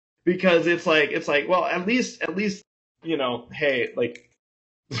 because it's well, at least hey,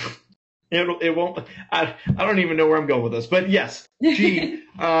 it won't. I don't even know where I'm going with this, but yes, she.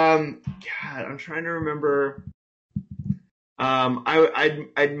 God, I'm trying to remember.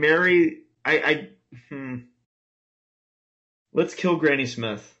 I'd marry. Let's kill Granny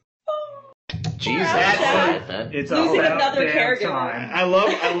Smith. Jesus, It's losing all another damn caregiver. time. I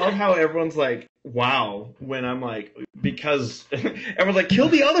love how everyone's like, wow, when I'm like, because everyone's like, kill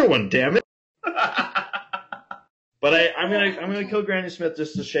the other one, damn it. But I'm gonna kill Granny Smith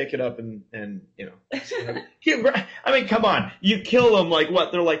just to shake it up and I mean, come on, you kill them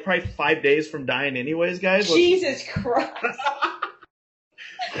what? They're probably 5 days from dying anyways, guys. Jesus Christ.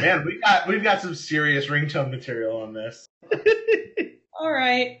 Man, we've got some serious ringtone material on this. All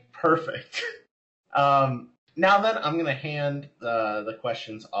right. Perfect. Now then, I'm going to hand the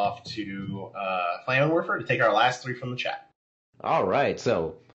questions off to Flame and Warfare to take our last 3 from the chat. All right,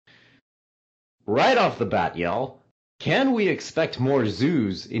 so right off the bat, y'all, can we expect more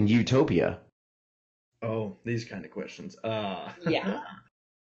zoos in Utopia? Oh, these kind of questions. Yeah.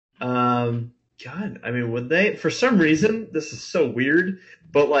 God, I mean, would they? For some reason, this is so weird,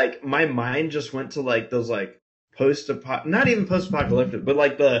 but my mind just went to those not even post-apocalyptic,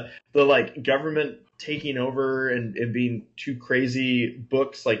 but the government taking over and being too crazy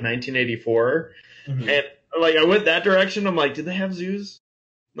books like 1984, and I went that direction. I'm like, did they have zoos?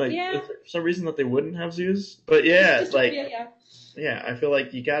 Is there some reason that they wouldn't have zoos? But yeah, yeah. I feel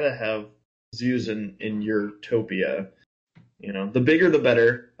like you gotta have zoos in Utopia. You know, the bigger the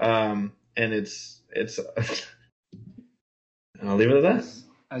better. And it's I'll leave it at that.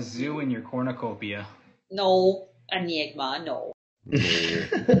 A zoo in your cornucopia. No, Enigma, no.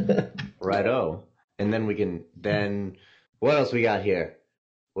 Righto. And then what else we got here?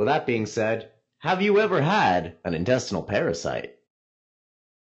 Well, that being said, have you ever had an intestinal parasite?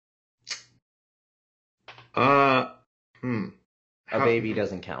 A baby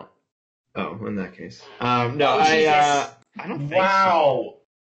doesn't count. Oh, in that case. No, Jesus. I don't think Wow.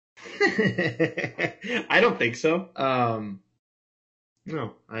 so. I don't think so.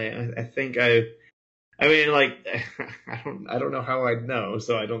 No, I think I mean, like, I don't know how I'd know,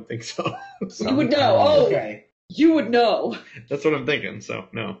 so I don't think so. You would know. Oh, Okay. you would know. That's what I'm thinking, so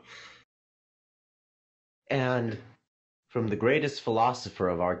no. And from the greatest philosopher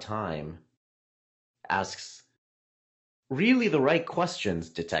of our time asks, really the right questions,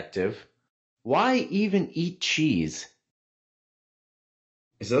 detective. Why even eat cheese?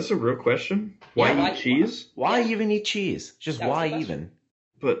 Is this a real question? Why Yeah, eat cheese? Why even eat cheese? Just That was why the question. even?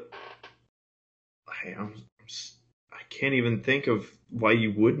 But I can't even think of why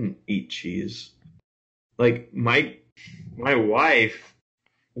you wouldn't eat cheese. Like my wife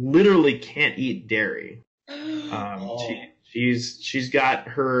literally can't eat dairy. She's got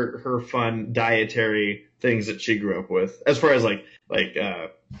her fun dietary things that she grew up with. As far as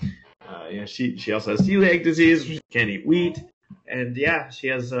she also has celiac disease. She can't eat wheat, and she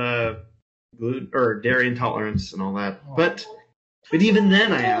has gluten or dairy intolerance and all that. But even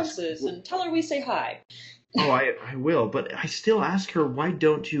then, I ask. And tell her we say hi. Oh, I will, but I still ask her, why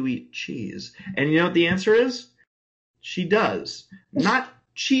don't you eat cheese? And you know what the answer is? She does. Not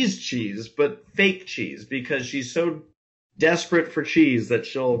cheese, but fake cheese, because she's so desperate for cheese that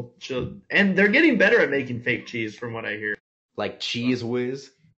she'll and they're getting better at making fake cheese from what I hear. Like Cheese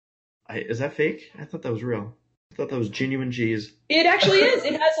Whiz? Is that fake? I thought that was real. I thought that was genuine cheese. It actually is.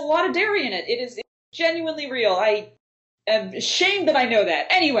 It has a lot of dairy in it. It's genuinely real. I am ashamed that I know that.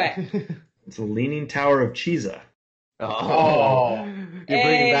 Anyway. It's a leaning tower of cheesa. Oh. You're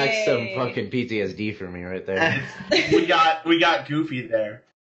bringing back some Hey. fucking PTSD for me right there. we got Goofy there.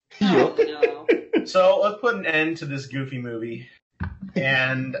 Oh, no. So let's put an end to this Goofy movie.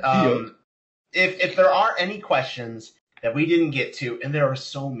 And if there are any questions that we didn't get to, and there are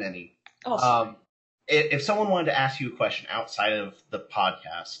so many, if someone wanted to ask you a question outside of the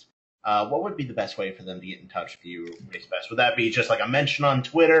podcast, what would be the best way for them to get in touch with you, ACRacebest? Would that be just like a mention on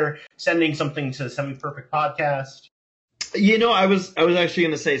Twitter, sending something to Semi Perfect Podcast? You know, I was actually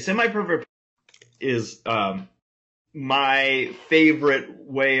going to say Semi Perfect is my favorite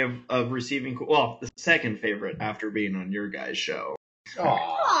way of receiving. Well, the second favorite after being on your guys' show.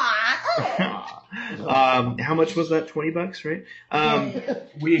 How much was that? $20, right?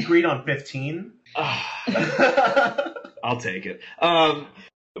 We agreed on 15. I'll take it.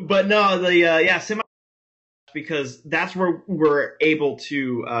 But no, Semi, because that's where we're able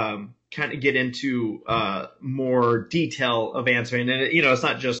to kind of get into more detail of answering. And it's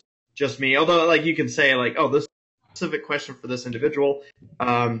not just me. Although, like, you can say like, oh, this specific question for this individual.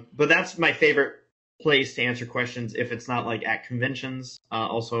 But that's my favorite place to answer questions if it's not like at conventions.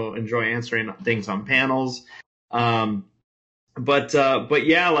 Also enjoy answering things on panels. But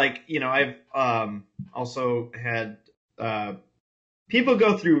yeah, like, I've also had people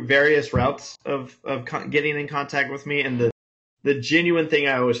go through various routes of getting in contact with me, and the genuine thing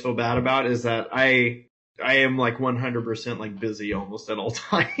I always feel bad about is that I am like 100% like busy almost at all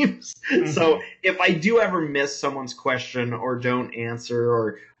times. Mm-hmm. So if I do ever miss someone's question or don't answer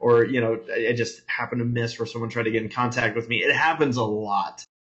or I just happen to miss where someone tried to get in contact with me, it happens a lot.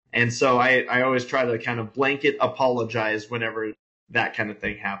 And so I always try to kind of blanket apologize whenever that kind of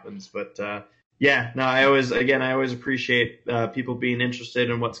thing happens. But I always appreciate people being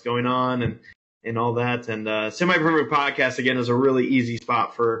interested in what's going on and all that. And Semi Perfect Podcast, again, is a really easy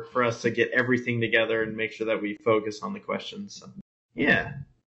spot for us to get everything together and make sure that we focus on the questions. So, yeah.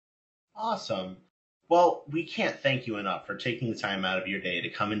 Awesome. Well, we can't thank you enough for taking the time out of your day to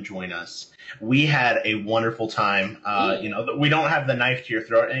come and join us. We had a wonderful time. We don't have the knife to your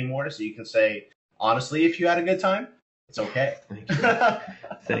throat anymore, so you can say, honestly, if you had a good time, it's okay. Thank you.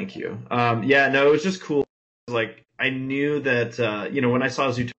 Thank you. It was just cool. Like, I knew that, when I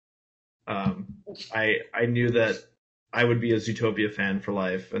saw Zootopia, I knew that I would be a Zootopia fan for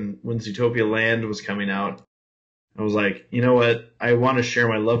life. And when Zootopia Land was coming out, I was like, you know what? I want to share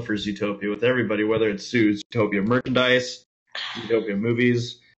my love for Zootopia with everybody, whether it's Zootopia merchandise, Zootopia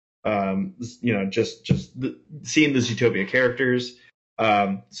movies, just seeing the Zootopia characters.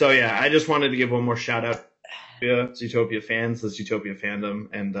 I just wanted to give one more shout out to Zootopia fans, the Zootopia fandom,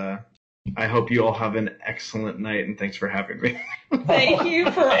 and I hope you all have an excellent night, and thanks for having me. Thank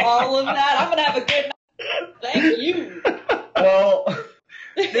you for all of that. I'm gonna have a good night. Thank you. Well,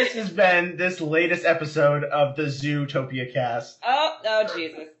 this has been this latest episode of the Zootopia cast. Oh,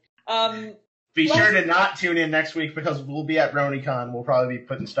 Jesus. Be sure to not tune in next week because we'll be at BronyCon. We'll probably be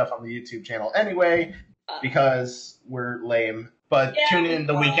putting stuff on the YouTube channel anyway because we're lame. But tune in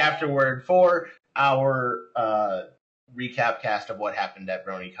the week afterward for our recap cast of what happened at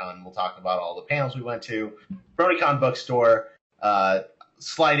BronyCon. We'll talk about all the panels we went to, BronyCon bookstore,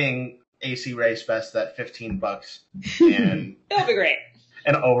 sliding ACRacebest at $15, and it'll be great.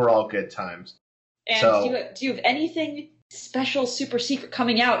 And overall good times. And do you have anything special, super secret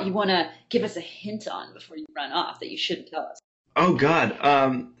coming out you want to give us a hint on before you run off that you shouldn't tell us? Oh God.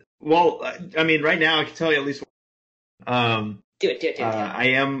 Well, I mean, right now I can tell you at least. Do it. I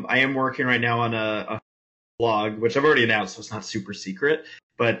am working right now on a blog, which I've already announced, so it's not super secret.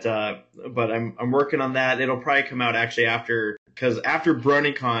 But I'm working on that. It'll probably come out actually after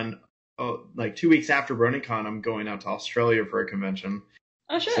BronyCon, like 2 weeks after BronyCon, I'm going out to Australia for a convention.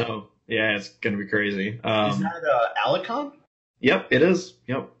 Oh, sure. So yeah, it's gonna be crazy. Is that ACRacon? Yep, it is.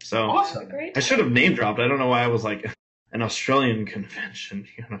 Yep. So awesome. I should have name dropped. I don't know why I was like an Australian convention,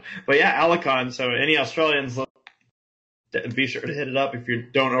 But yeah, ACRacon. So any Australians, be sure to hit it up if you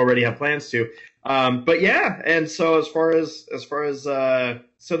don't already have plans to. But yeah, and so as far as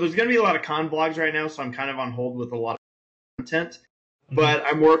so there's gonna be a lot of con vlogs right now, so I'm kind of on hold with a lot of content. But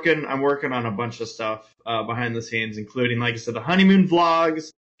I'm working on a bunch of stuff behind the scenes, including, like I said, the honeymoon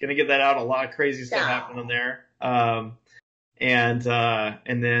vlogs. Gonna get that out. A lot of crazy stuff happening there. And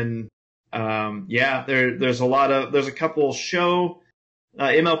then there's a couple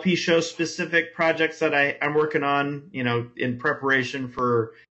MLP show specific projects that I'm working on, in preparation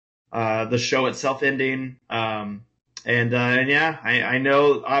for the show itself ending. I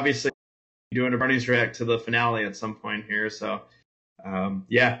know obviously doing a Barney's React to the finale at some point here, so.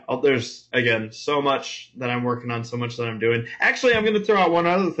 There's, again, so much that I'm working on, so much that I'm doing. Actually, I'm going to throw out one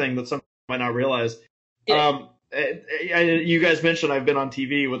other thing that some people might not realize. You guys mentioned I've been on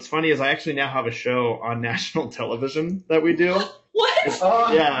TV. What's funny is I actually now have a show on national television that we do. What? It's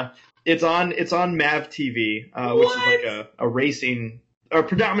on MAV TV, which is like a racing, or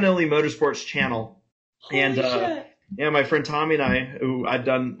predominantly motorsports channel. Holy shit. Yeah, my friend Tommy and I, who I've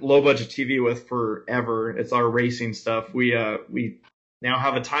done low budget TV with forever, it's our racing stuff. We now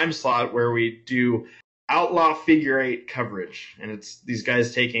have a time slot where we do outlaw figure eight coverage, and it's these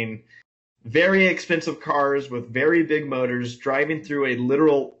guys taking very expensive cars with very big motors, driving through a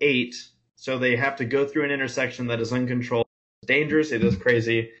literal 8, so they have to go through an intersection that is uncontrolled. It's dangerous, it is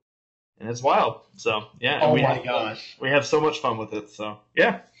crazy, and it's wild. So yeah, oh my gosh, we have so much fun with it. So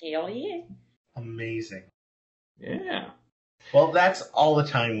yeah, hell yeah, amazing. Yeah. Well, that's all the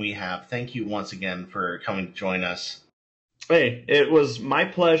time we have. Thank you once again for coming to join us. Hey, it was my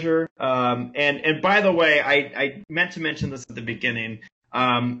pleasure. And by the way, I meant to mention this at the beginning,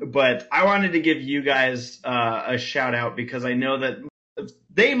 but I wanted to give you guys a shout out because I know that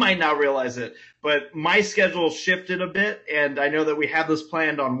they might not realize it, but my schedule shifted a bit, and I know that we had this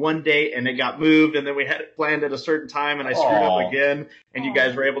planned on one date, and it got moved, and then we had it planned at a certain time, and I screwed up again, and you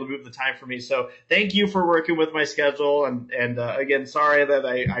guys were able to move the time for me. So thank you for working with my schedule, and again, sorry that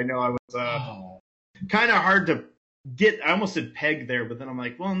I know I was kind of hard to get. I almost said peg there, but then I'm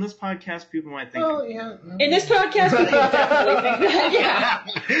like, well, in this podcast, people might think. Oh yeah. In this podcast, people definitely think that.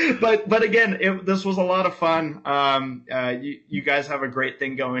 Yeah. But again, this was a lot of fun. You guys have a great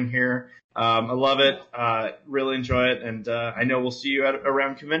thing going here. I love it. Really enjoy it, and I know we'll see you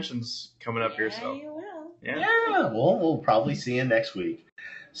around conventions coming up here. So you will. Yeah. We'll probably see you next week.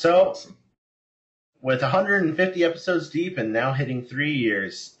 So. Awesome. With 150 episodes deep and now hitting 3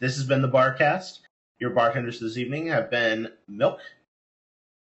 years, this has been the Barcast. Your bartenders this evening have been Milk,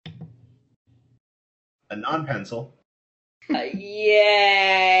 a non-pencil,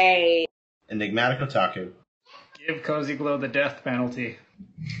 yay, Enigmatic Otaku. Give Cozy Glow the death penalty.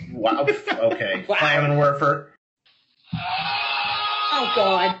 Wow. Okay. Wow. Flammenwerfer. Oh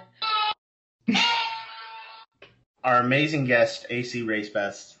God. Our amazing guest,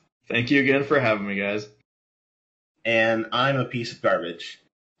 ACRacebest. Thank you again for having me, guys. And I'm a piece of garbage.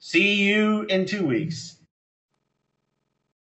 See you in 2 weeks.